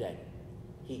rising from the dead,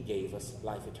 he gave us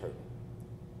life eternal.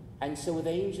 And so with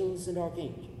angels and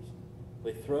archangels,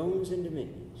 with thrones and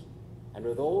dominions, and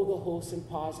with all the hosts and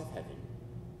powers of heaven,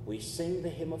 we sing the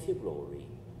hymn of your glory,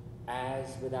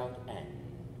 as without end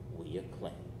we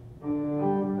acclaim.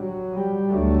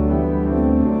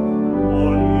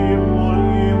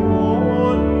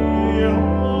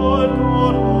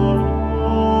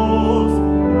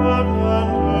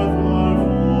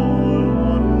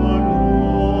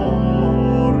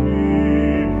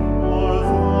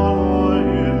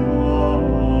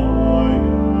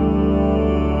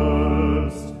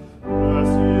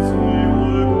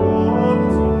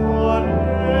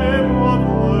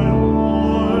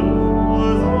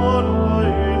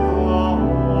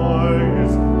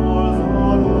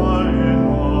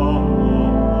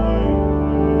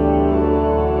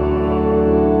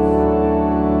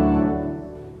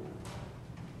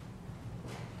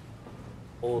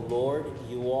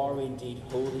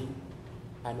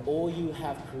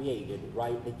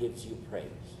 Rightly gives you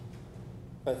praise.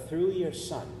 But through your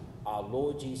Son, our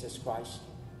Lord Jesus Christ,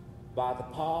 by the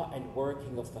power and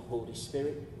working of the Holy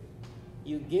Spirit,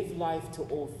 you give life to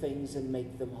all things and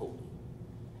make them holy.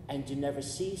 And you never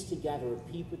cease to gather a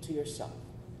people to yourself,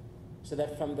 so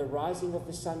that from the rising of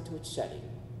the sun to its setting,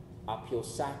 a pure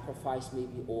sacrifice may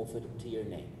be offered to your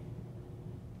name.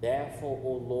 Therefore,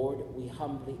 O Lord, we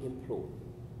humbly implore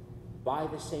you, by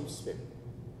the same Spirit,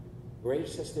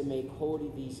 grace us to make holy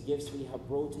these gifts we have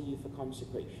brought to you for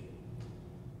consecration,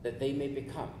 that they may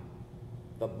become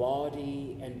the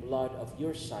body and blood of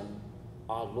your Son,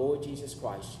 our Lord Jesus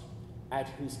Christ, at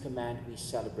whose command we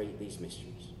celebrate these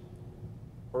mysteries.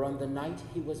 For on the night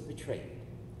he was betrayed,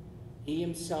 he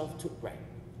himself took bread,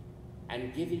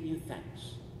 and giving you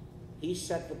thanks, he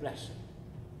said the blessing,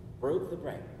 broke the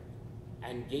bread,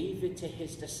 and gave it to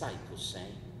his disciples,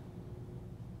 saying,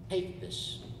 "Take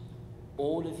this,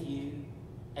 all of you,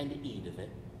 and eat of it,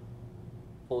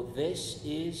 for this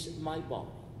is my body,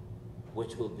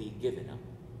 which will be given up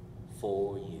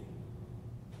for you."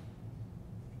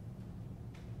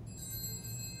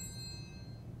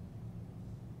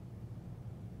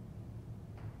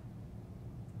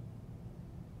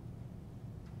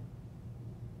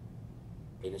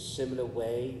 In a similar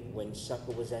way, when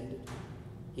supper was ended,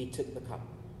 he took the cup,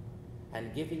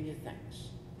 and giving you thanks,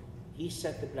 he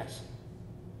said the blessing,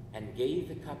 and gave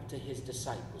the cup to his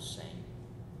disciples, saying,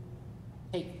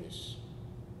 "Take this,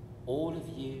 all of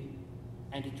you,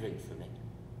 and drink from it.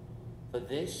 For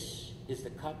this is the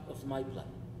cup of my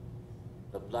blood,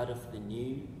 the blood of the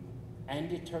new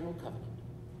and eternal covenant,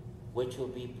 which will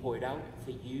be poured out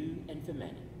for you and for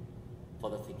many, for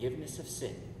the forgiveness of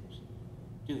sins.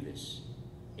 Do this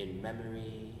in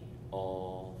memory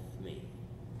of me."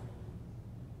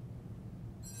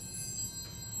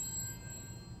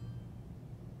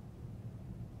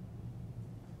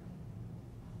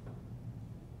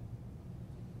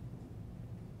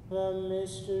 The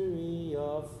mystery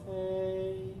of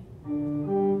faith. When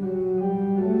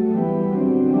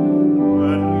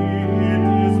we eat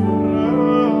this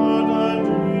bread and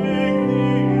drink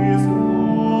this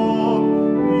cup,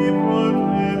 we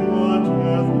proclaim your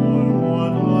death, O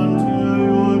Lord, until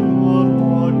you come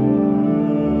again.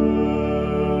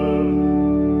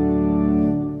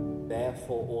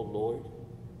 Therefore, O Lord,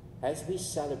 as we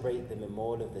celebrate the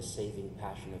memorial of the saving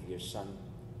passion of your Son,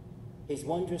 his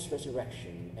wondrous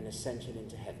resurrection and ascension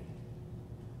into heaven,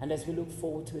 and as we look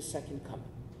forward to his second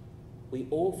coming, we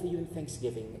offer you in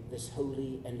thanksgiving this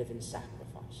holy and living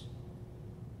sacrifice.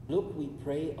 Look, we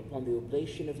pray, upon the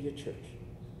oblation of your church,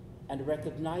 and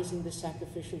recognizing the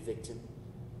sacrificial victim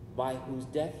by whose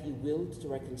death you willed to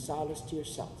reconcile us to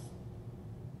yourself,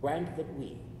 grant that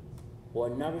we, who are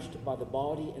nourished by the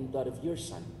body and blood of your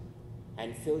Son,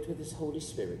 and filled with his Holy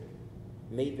Spirit,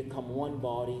 may become one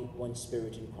body, one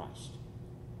spirit in Christ.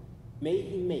 May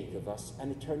he make of us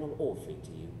an eternal offering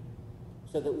to you,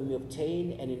 so that we may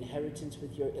obtain an inheritance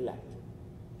with your elect,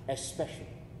 especially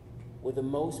with the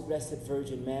most blessed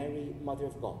Virgin Mary, Mother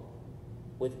of God,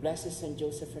 with blessed Saint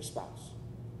Joseph, her spouse,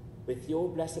 with your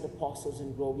blessed apostles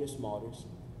and glorious martyrs,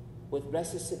 with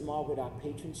blessed St. Margaret, our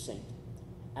patron saint,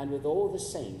 and with all the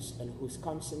saints in whose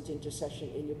constant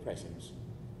intercession in your presence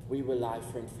we rely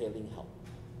for unfailing help.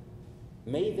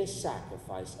 May this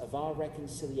sacrifice of our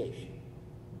reconciliation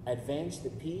advance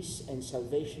the peace and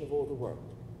salvation of all the world.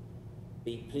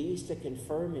 Be pleased to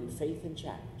confirm in faith and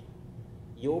charity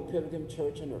your pilgrim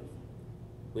church on earth,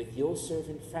 with your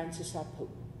servant Francis our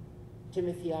Pope,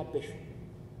 Timothy our Bishop,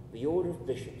 the order of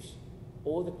bishops,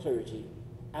 all the clergy,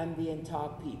 and the entire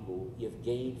people you have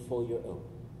gained for your own.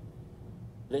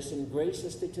 Listen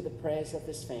graciously to the prayers of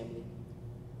this family,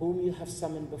 whom you have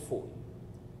summoned before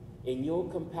you. In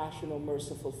your compassion, O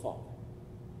merciful Father,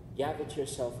 gather to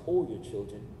yourself all your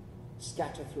children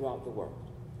scattered throughout the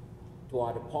world. To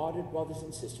our departed brothers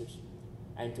and sisters,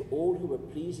 and to all who were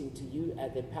pleasing to you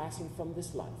at their passing from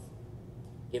this life,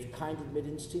 give kind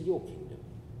admittance to your kingdom,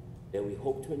 that we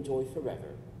hope to enjoy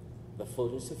forever the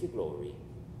fullness of your glory,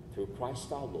 through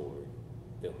Christ our Lord,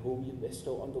 through whom you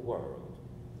bestow on the world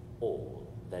all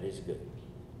that is good.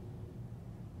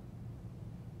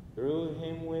 Through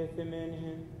him, with him, in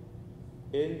him,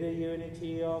 in the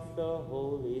unity of the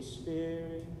Holy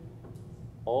Spirit,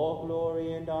 all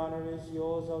glory and honor is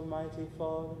yours, Almighty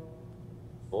Father,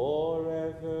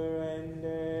 forever and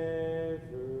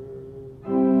ever.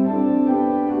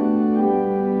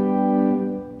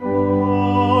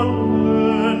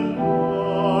 Amen, amen,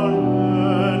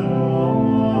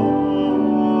 amen.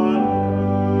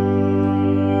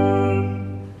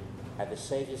 At the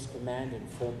Saviour's command,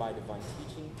 informed by divine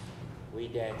teaching, we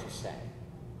dare to say,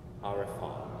 Our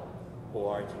Father, who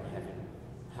art in heaven,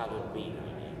 hallowed be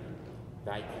thy name.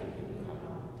 Thy kingdom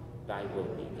come, thy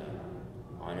will be done,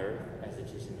 on earth as it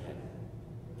is in heaven.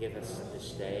 Give us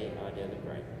this day our daily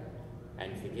bread,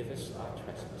 and forgive us our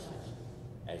trespasses,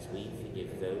 as we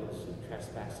forgive those who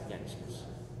trespass against us.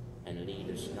 And lead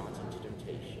us not into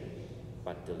temptation,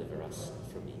 but deliver us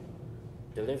from evil.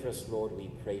 Deliver us, Lord,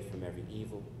 we pray, from every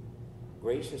evil.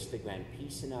 Graciously grant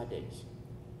peace in our days,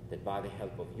 that by the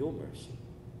help of your mercy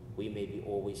we may be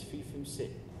always free from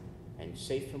sin and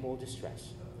safe from all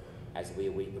distress, as we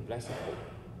await the blessed hope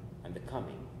and the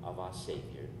coming of our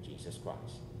Savior, Jesus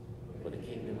Christ. For the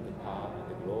kingdom, the power, and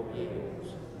the glory are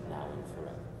yours, now and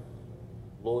forever.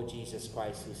 Lord Jesus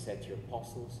Christ, who said to your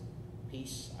apostles,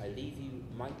 Peace I leave you,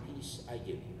 my peace I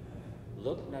give you.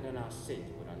 Look not on our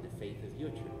sins, but on the faith of your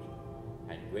church,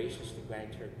 and graciously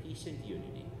grant her peace and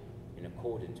unity, in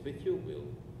accordance with your will,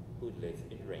 who live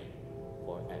and reign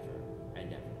forever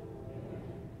and ever.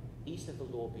 Peace of the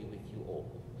Lord be with you all.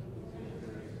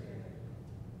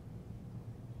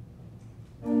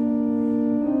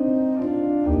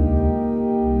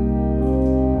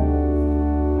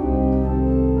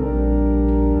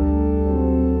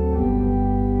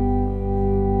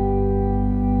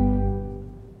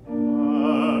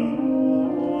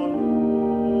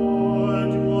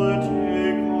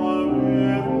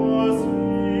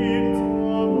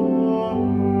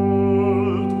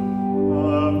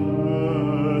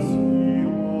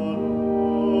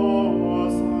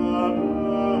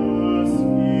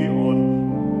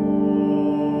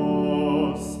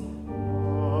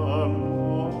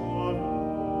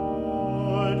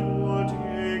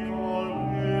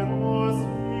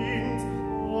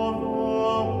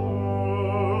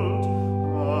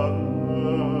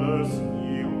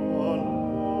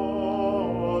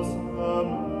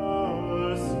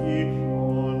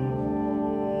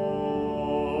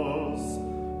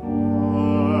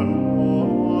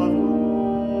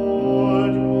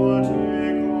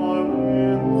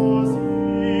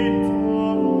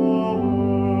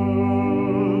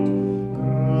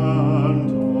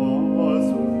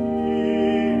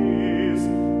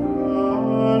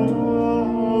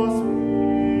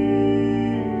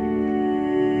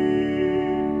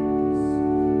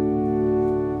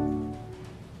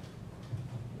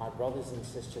 Brothers and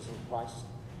sisters in Christ,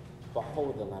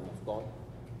 behold the Lamb of God.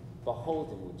 Behold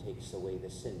him who takes away the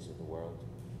sins of the world.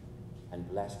 And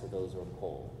blessed are those who are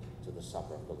called to the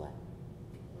supper of the Lamb.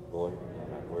 Lord,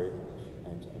 I'm not worthy to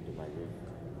enter into my roof,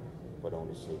 but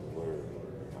only say the word,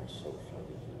 my soul shall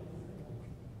be healed.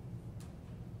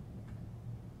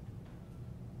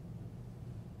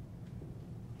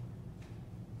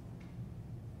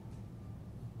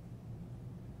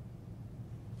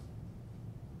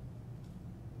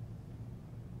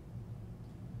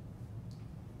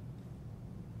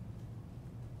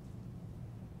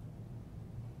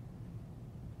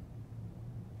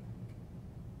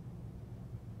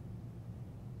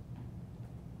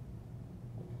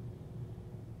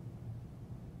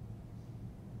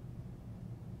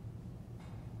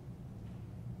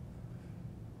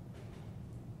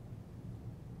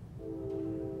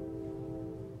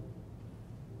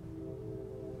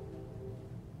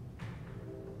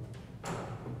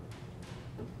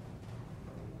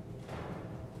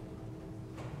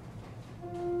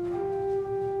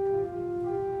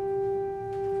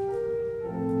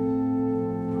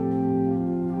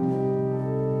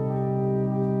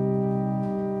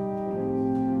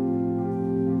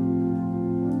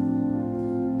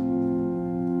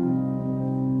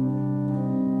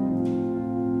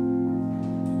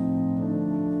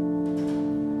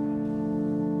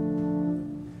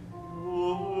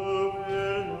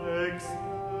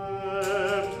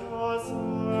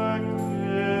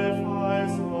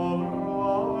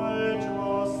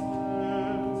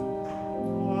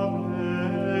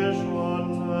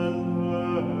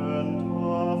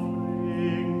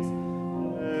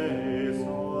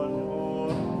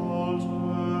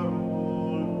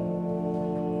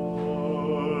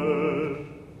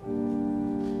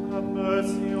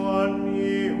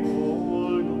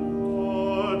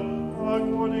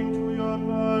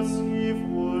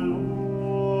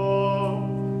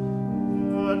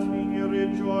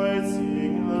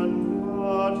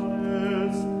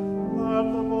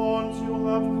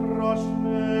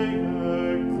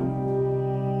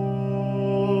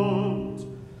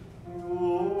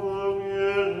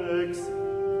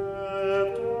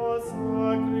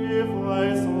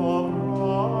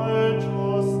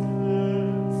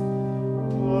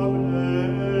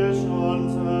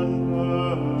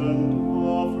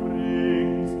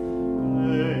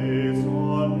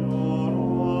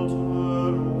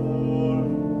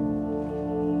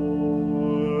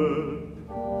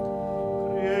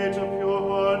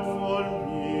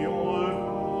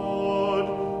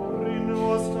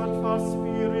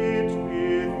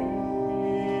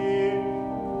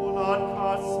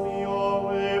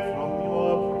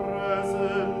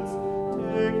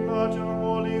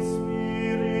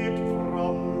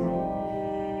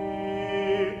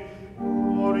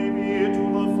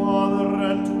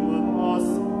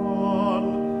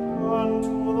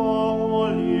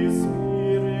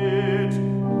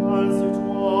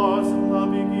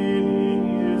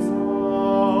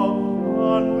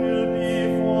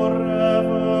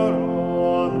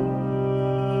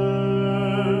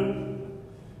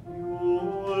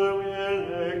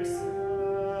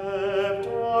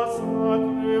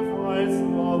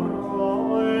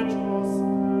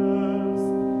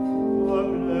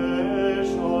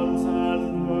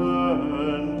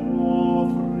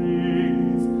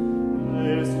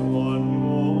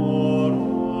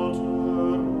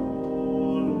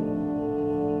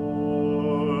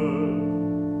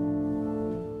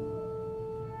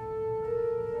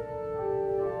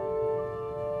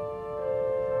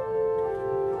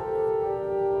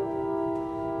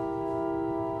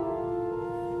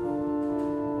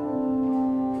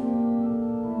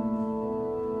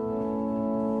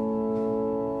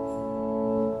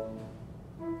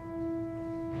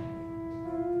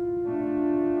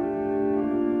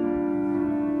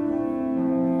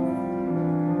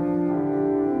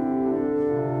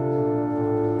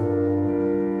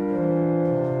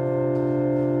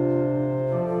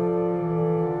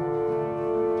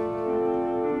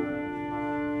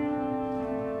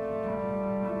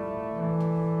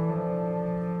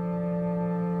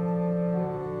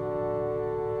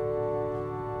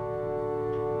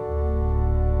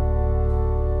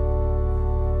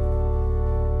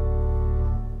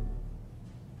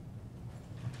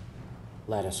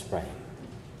 Let us pray.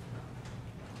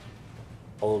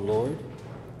 O Lord,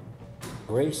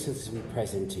 grace us to be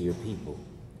present to your people,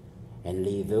 and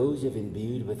lead those you've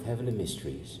imbued with heavenly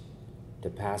mysteries to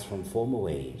pass from former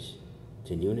ways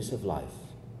to newness of life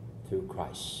through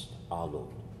Christ our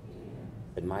Lord.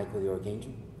 But Michael, your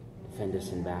archangel, defend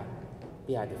us in battle.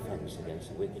 Be our defense against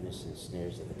the wickedness and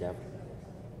snares of the devil.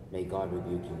 May God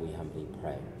rebuke him, we humbly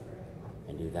pray.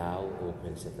 And do thou, O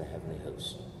Prince of the heavenly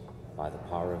host, by the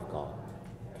power of God,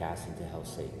 cast into hell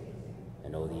Satan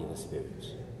and all the evil spirits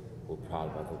who prowl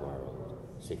about the world,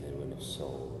 seeking the ruin of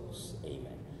souls.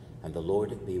 Amen. And the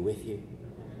Lord be with you.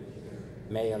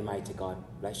 May Almighty God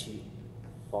bless you,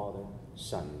 Father,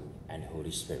 Son, and Holy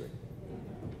Spirit.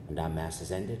 And our Mass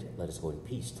is ended. Let us go in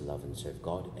peace to love and serve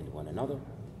God and one another.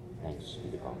 Thanks be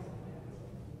to God.